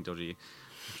open up something dodgy.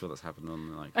 I'm sure that's happened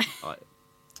on like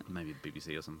maybe the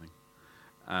BBC or something.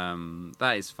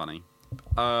 That is funny.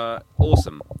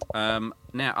 Awesome.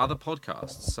 Now, other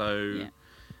podcasts. So,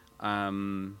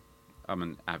 I'm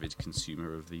an avid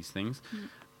consumer of these things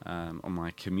on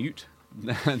my commute.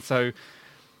 And so,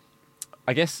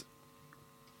 I guess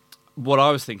what I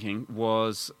was thinking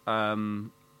was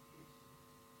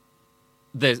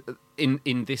there's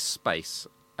in this space,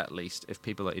 at least, if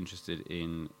people are interested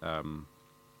in,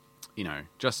 you know,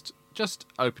 just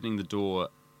opening the door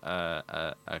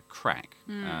a crack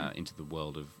into the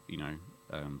world of, you know,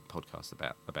 podcasts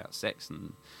about sex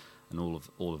and all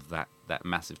of that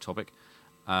massive topic.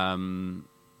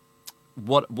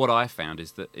 What I found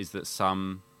is that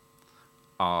some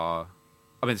are,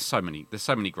 I mean, there's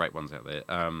so many great ones out there,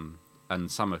 and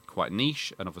some are quite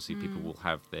niche, and obviously people will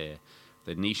have their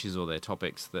niches or their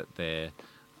topics that they're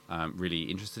really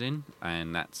interested in,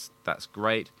 and that's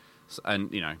great. So,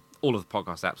 and, you know, all of the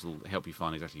podcast apps will help you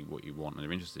find exactly what you want and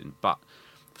are interested in. But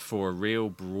for a real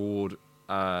broad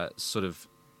sort of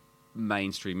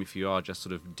mainstream, if you are just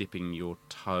sort of dipping your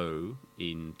toe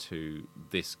into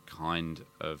this kind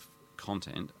of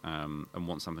content and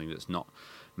want something that's not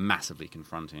massively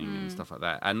confronting and stuff like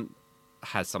that, and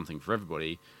has something for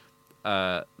everybody,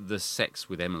 the Sex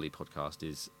with Emily podcast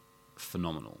is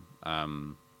phenomenal.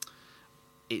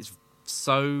 It's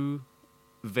so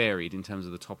varied in terms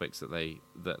of the topics that they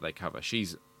cover.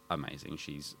 She's amazing.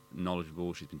 She's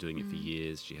knowledgeable. She's been doing it for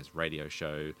years. She has a radio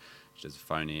show. She does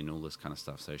phone in, all this kind of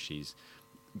stuff. So she's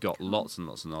got lots and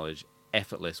lots of knowledge.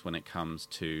 Effortless when it comes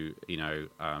to, you know,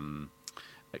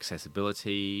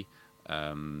 accessibility,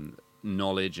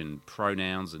 knowledge and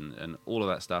pronouns and all of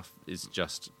that stuff is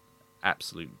just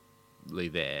absolutely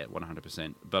there,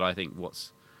 100%. But I think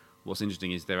what's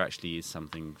interesting is there actually is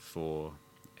something for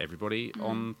everybody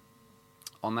on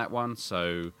that one.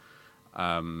 So,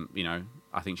 you know,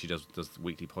 I think she does the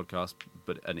weekly podcast,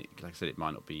 like I said, it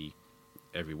might not be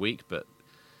every week, but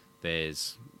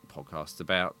there's podcasts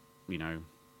about,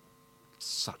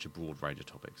 such a broad range of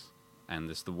topics. And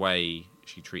there's the way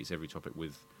she treats every topic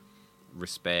with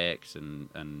respect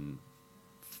and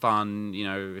fun,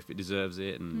 if it deserves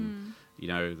it. And,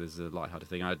 there's a lighthearted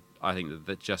thing. I think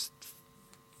that just,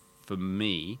 for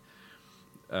me,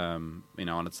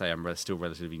 I'd say I'm still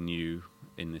relatively new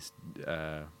in this,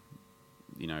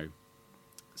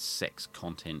 sex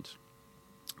content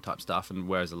type stuff. And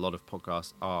whereas a lot of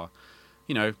podcasts are,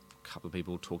 a couple of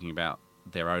people talking about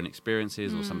their own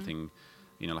experiences or something,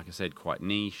 like I said, quite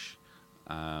niche.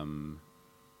 And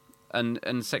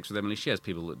Sex with Emily, she has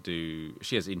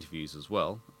interviews as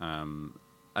well. And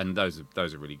those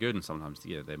are really good. And sometimes,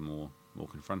 they're more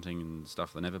confronting and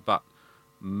stuff than ever. But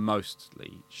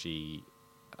mostly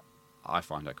I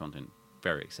find her content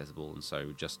very accessible. And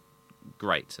so just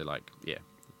great to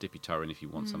dip your toe in if you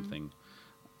want something.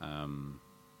 Want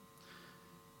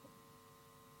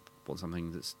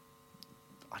something that's,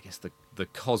 I guess, the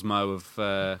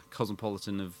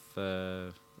cosmopolitan of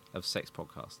sex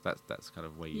podcasts. That's kind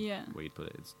of where you'd put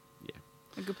it. It's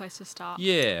a good place to start.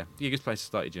 Yeah, a good place to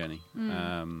start your journey.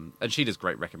 And she does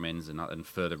great recommends and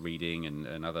further reading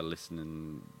and other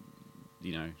listening.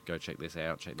 Go check this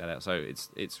out, check that out. So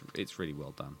it's really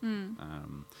well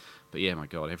done. But yeah, my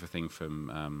God, everything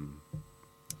from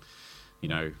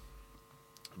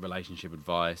relationship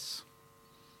advice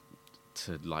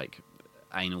to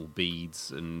anal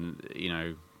beads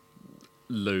and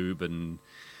lube and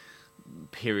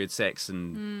period sex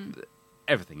and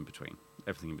everything in between.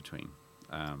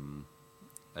 And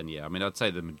yeah, I mean, I'd say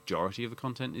the majority of the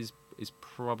content is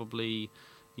probably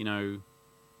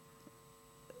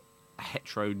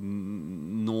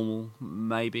heteronormal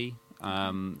maybe,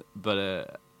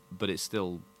 but it's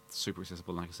still super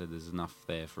accessible. Like I said, there's enough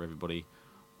there for everybody.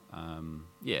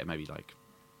 Maybe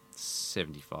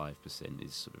 75%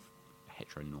 is sort of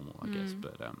heteronormal, I guess,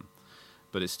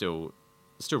 but it's still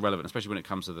relevant, especially when it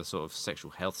comes to the sort of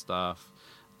sexual health stuff,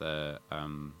 the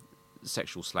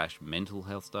sexual/mental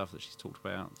health stuff that she's talked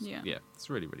about. It's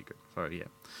really, really good. So yeah,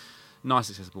 nice,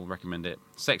 accessible, recommend it.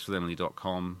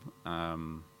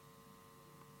 sexwithemily.com.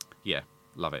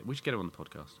 Love it. We should get her on the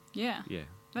podcast. Yeah,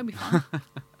 that'd be fun.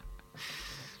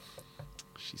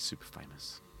 She's super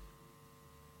famous.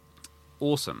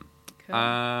 Awesome.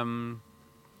 Cool.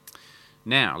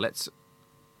 Now let's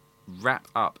wrap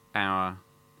up our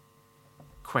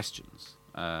questions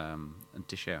and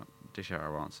dish out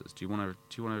our answers. Do you want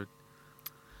to?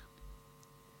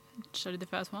 Should I do the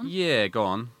first one? Yeah, go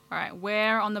on. All right.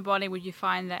 Where on the body would you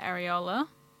find the areola?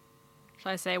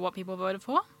 Shall I say what people voted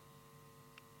for?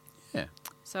 Yeah.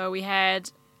 So we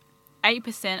had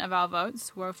 8% of our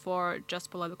votes were for just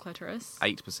below the clitoris.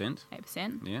 8%.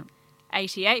 8%. Yeah.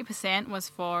 88% was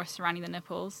for surrounding the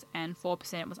nipples, and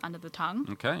 4% was under the tongue.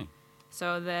 Okay.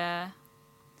 So the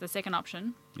second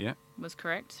option Yeah. was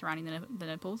correct, surrounding the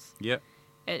nipples. Yeah.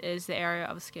 It is the area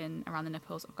of skin around the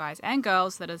nipples of guys and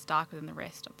girls that is darker than the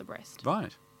rest of the breast.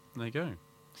 Right. There you go.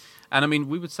 And I mean,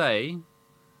 we would say,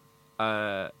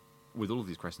 with all of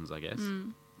these questions, I guess,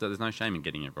 that there's no shame in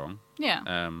getting it wrong.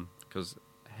 Yeah. Because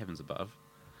heavens above,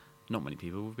 not many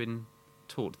people have been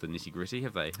taught the nitty-gritty,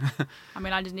 have they? I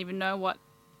mean, I didn't even know what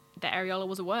the areola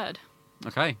was a word.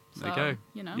 Okay, there you go.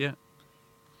 Yeah.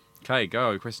 Okay,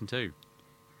 go. Question 2.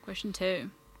 Question 2.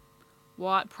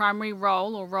 What primary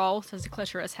role does the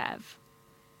clitoris have?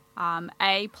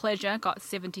 A, pleasure got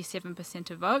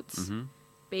 77% of votes. Mm-hmm.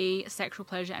 B, sexual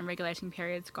pleasure and regulating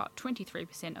periods got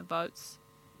 23% of votes.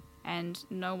 And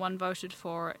no one voted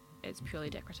for it's purely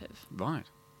decorative. Right.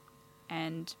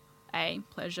 And A,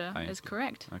 pleasure is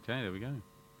correct. Okay, there we go.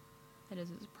 It is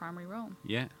its primary role.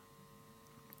 Yeah.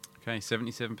 Okay,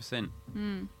 77%.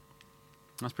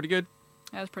 That's pretty good.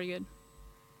 That was pretty good.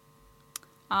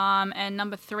 And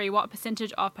number 3, what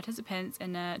percentage of participants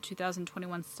in a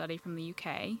 2021 study from the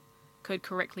UK could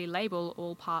correctly label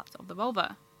all parts of the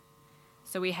vulva?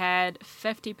 So we had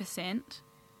 50%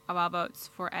 of our votes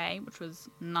for A, which was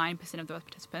 9% of those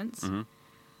participants. Mm-hmm.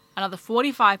 Another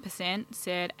 45%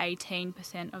 said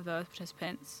 18% of those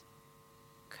participants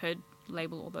could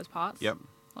label all those parts. Yep.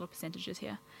 A lot of percentages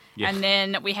here. Yeah. And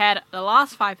then we had the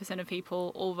last 5% of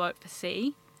people all vote for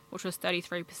C, which was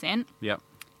 33%. Yep.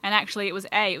 And actually it was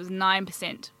A, it was 9% of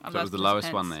those So it was the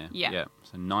lowest one there. Yeah.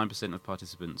 So 9% of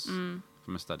participants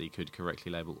from a study could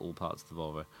correctly label all parts of the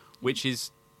vulva, which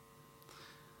is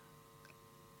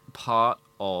part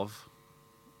of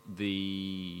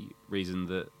the reason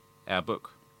that our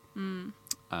book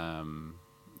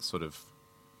sort of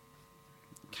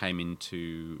came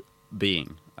into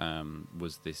being,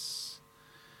 was this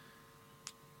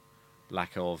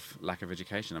lack of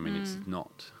education. I mean, it's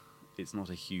not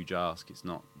a huge ask. It's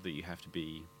not that you have to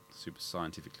be super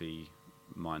scientifically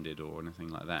minded or anything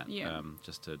like that.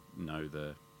 Just to know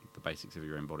the basics of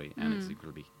your own body, and it's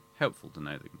incredibly helpful to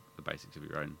know the basics of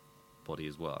your own body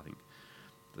as well. I think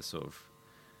the sort of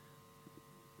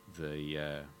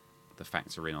the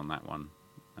factor in on that one.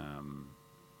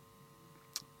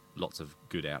 Lots of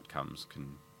good outcomes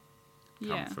can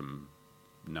come from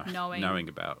knowing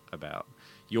about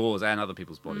yours and other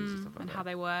people's bodies and stuff like and that. how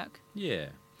they work.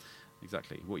 Yeah,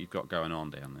 exactly. What you've got going on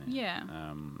down there. Yeah.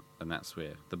 And that's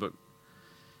where the book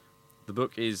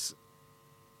is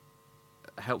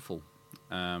helpful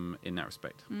in that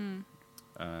respect. So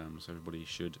everybody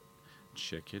should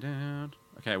check it out.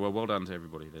 Okay, well done to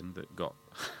everybody then that got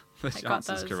the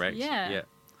answers correct. Yeah.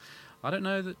 I don't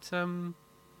know that...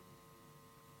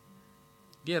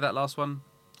 that last one,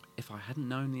 if I hadn't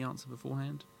known the answer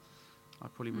beforehand, I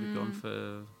probably would have gone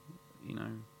for,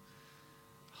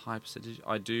 high percentage.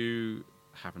 I do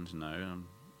happen to know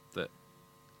that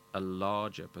a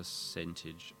larger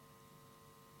percentage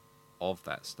of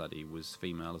that study was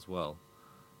female as well.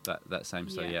 That same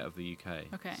study out of the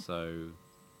UK. Okay. So...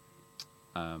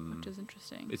 which is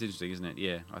interesting. It's interesting, isn't it?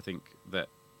 Yeah, I think that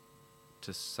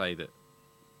to say that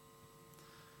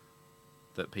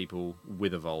people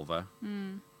with a vulva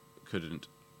couldn't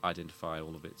identify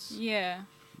all of its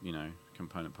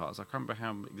component parts. I can't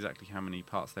remember exactly how many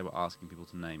parts they were asking people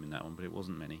to name in that one, but it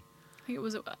wasn't many. I think it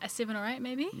was a 7 or 8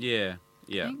 maybe. Yeah.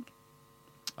 I think.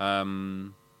 I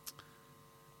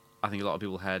think a lot of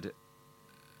people had...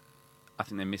 I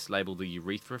think they mislabeled the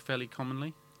urethra fairly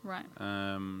commonly. Right.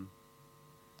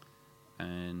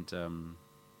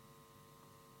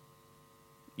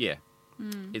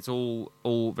 It's all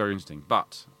very interesting.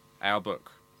 But our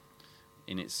book,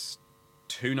 in its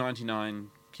 $2.99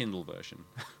 Kindle version,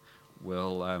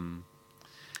 will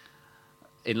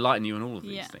enlighten you on all of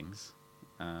these things.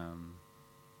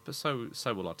 But so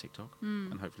will our TikTok,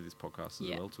 and hopefully this podcast as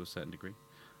well, to a certain degree.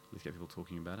 Let's get people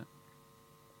talking about it.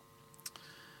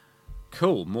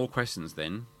 Cool. More questions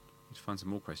then. Let's find some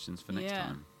more questions for next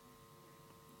time.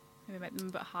 Maybe make them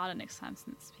a bit harder next time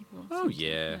since people...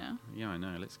 Yeah, I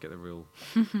know. Let's get the real...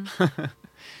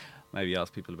 Maybe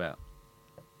ask people about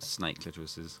snake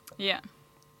clitorises. Yeah.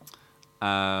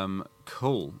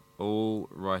 Cool. All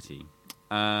righty.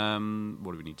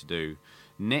 What do we need to do?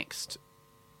 Next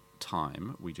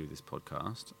time we do this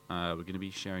podcast, we're going to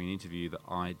be sharing an interview that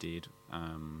I did...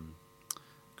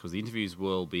 because the interviews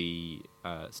will be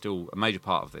still a major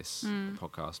part of this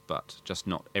podcast, but just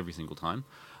not every single time.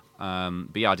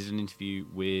 But yeah, I did an interview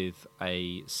with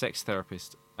a sex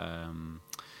therapist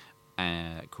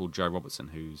called Joe Robertson,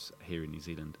 who's here in New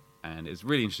Zealand. And it's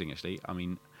really interesting, actually. I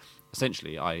mean,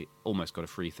 essentially, I almost got a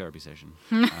free therapy session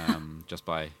just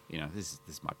by, this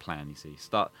is my plan, you see.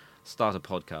 Start a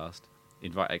podcast,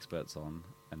 invite experts on,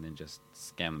 and then just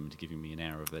scam them into giving me an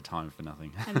hour of their time for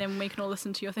nothing. And then we can all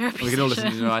listen to your therapy session. We can all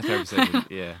listen to my therapy session,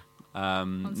 yeah.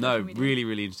 No, really,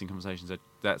 really interesting conversations.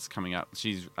 That's coming up.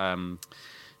 She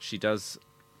does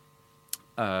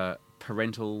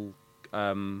parental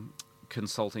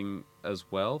consulting as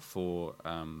well for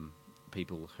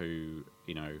people who,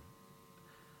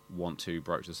 want to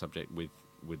broach the subject with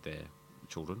their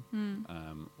children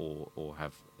or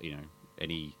have,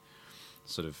 any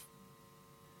sort of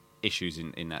issues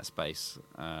in that space.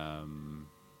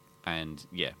 And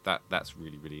yeah, that's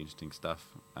really, really interesting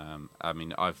stuff. I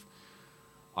mean, I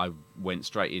went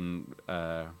straight in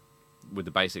with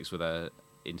the basics with her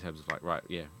in terms of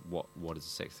what is a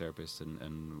sex therapist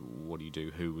and what do you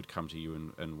do, who would come to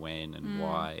you and when and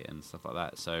why and stuff like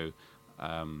that. So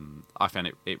I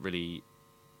found it really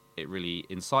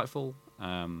insightful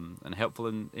and helpful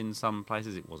in some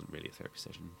places. It wasn't really a therapy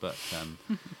session, but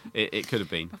it could have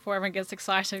been. Before everyone gets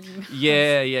excited.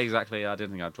 Yeah, exactly. I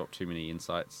don't think I dropped too many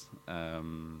insights.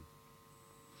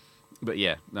 But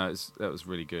yeah, no, that was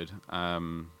really good.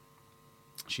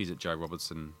 She's at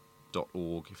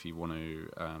joerobertson.org if you want to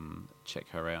check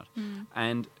her out.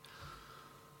 And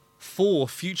for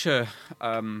future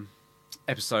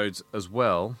episodes as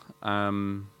well,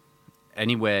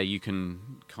 anywhere you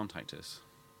can contact us,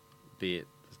 be it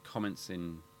comments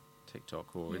in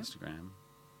TikTok or Instagram.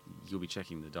 You'll be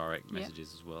checking the direct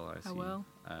messages as well, I assume. I will.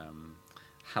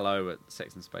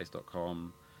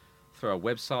 hello@sexandspace.com, through our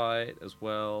website as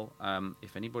well.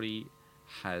 If anybody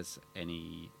has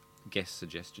any guest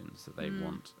suggestions that they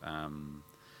want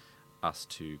us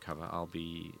to cover, I'll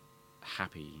be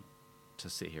happy to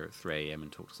sit here at 3 a.m.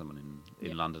 and talk to someone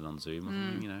in London on Zoom or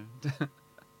something,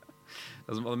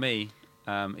 Doesn't bother me.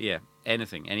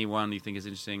 Anything, anyone you think is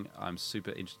interesting, I'm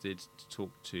super interested to talk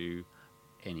to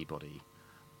anybody.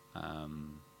 I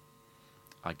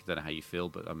don't know how you feel,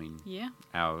 but I mean, yeah,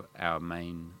 our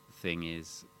main thing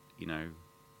is, you know,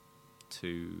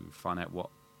 to find out what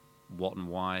and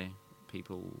why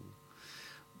people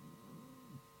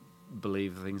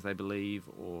believe the things they believe,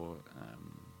 or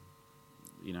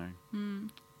you know,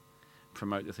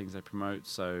 promote the things they promote.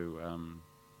 So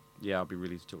yeah, I'll be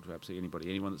ready to talk to absolutely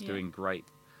anyone that's doing great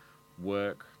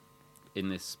work in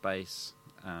this space.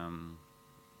 I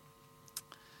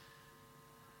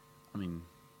mean,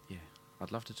 yeah,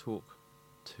 I'd love to talk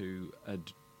to a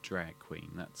drag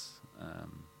queen. That's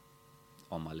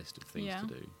on my list of things to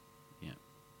do. Yeah.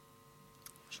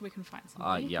 Sure, we can find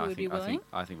somebody. Yeah, I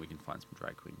think we can find some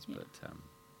drag queens, but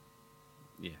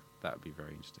yeah, that would be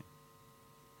very interesting.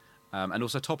 And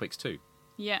also topics too.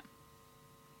 Yeah.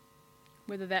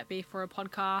 Whether that be for a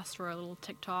podcast or a little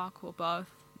TikTok or both.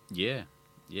 Yeah,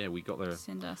 we've got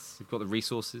the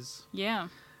resources. Yeah.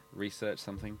 Research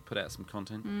something, put out some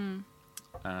content.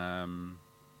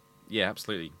 Yeah,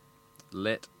 absolutely.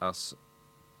 Let us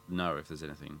know if there's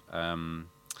anything.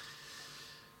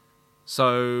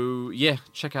 So yeah,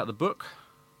 check out the book,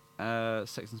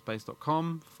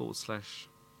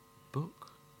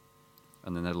 sexandspace.com/book,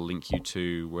 and then that'll link you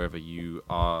to wherever you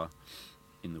are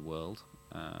in the world.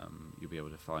 You'll be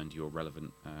able to find your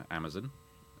relevant Amazon.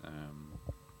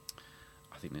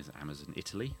 I think there's Amazon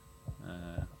Italy,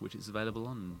 which is available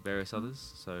on, and various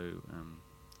others. So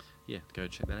yeah, go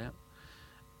check that out.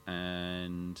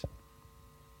 And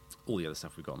all the other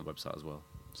stuff we've got on the website as well.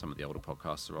 Some of the older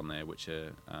podcasts are on there, which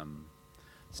are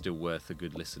still worth a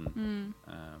good listen.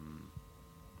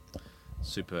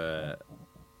 Super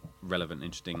relevant,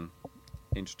 interesting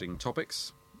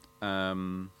topics.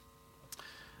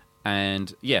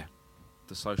 And yeah,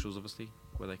 the socials obviously,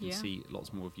 where they can see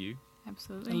lots more of you.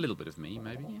 Absolutely. A little bit of me,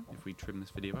 maybe, if we trim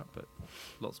this video up, but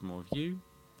lots more of you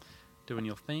doing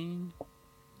your thing.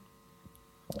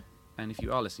 And if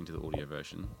you are listening to the audio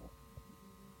version,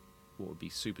 what would be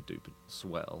super duper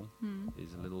swell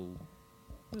is a little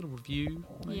review.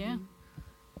 Maybe. Yeah.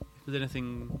 If there's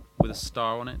anything with a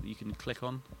star on it that you can click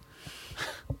on,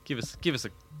 give us a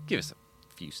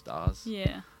few stars.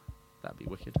 Yeah. That'd be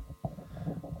wicked.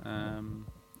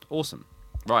 Awesome.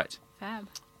 Right. Fab.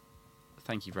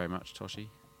 Thank you very much, Toshi.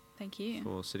 Thank you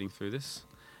for sitting through this.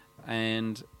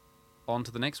 And on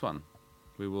to the next one.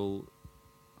 We will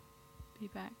be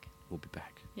back. We'll be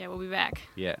back. Yeah, we'll be back.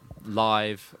 Yeah,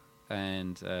 live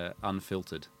and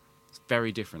unfiltered. It's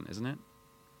very different, isn't it?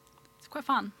 It's quite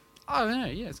fun. Oh,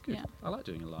 yeah, it's good. Yeah. I like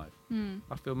doing it live.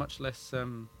 I feel much less,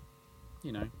 scripted.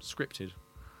 I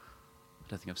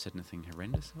don't think I've said anything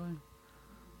horrendous, have I?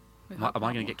 Am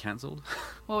I going to get cancelled?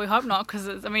 Well, we hope not, because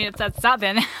it's out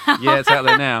there now. Yeah, it's out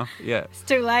there now. Yeah. It's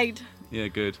too late. Yeah,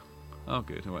 good. Oh,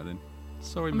 good. All right then.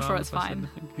 Sorry, I'm sure it's fine.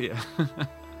 Yeah.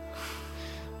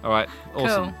 All right.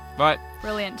 Awesome. Cool. Right.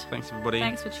 Brilliant. Thanks, everybody.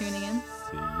 Thanks for tuning in.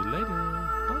 See you later.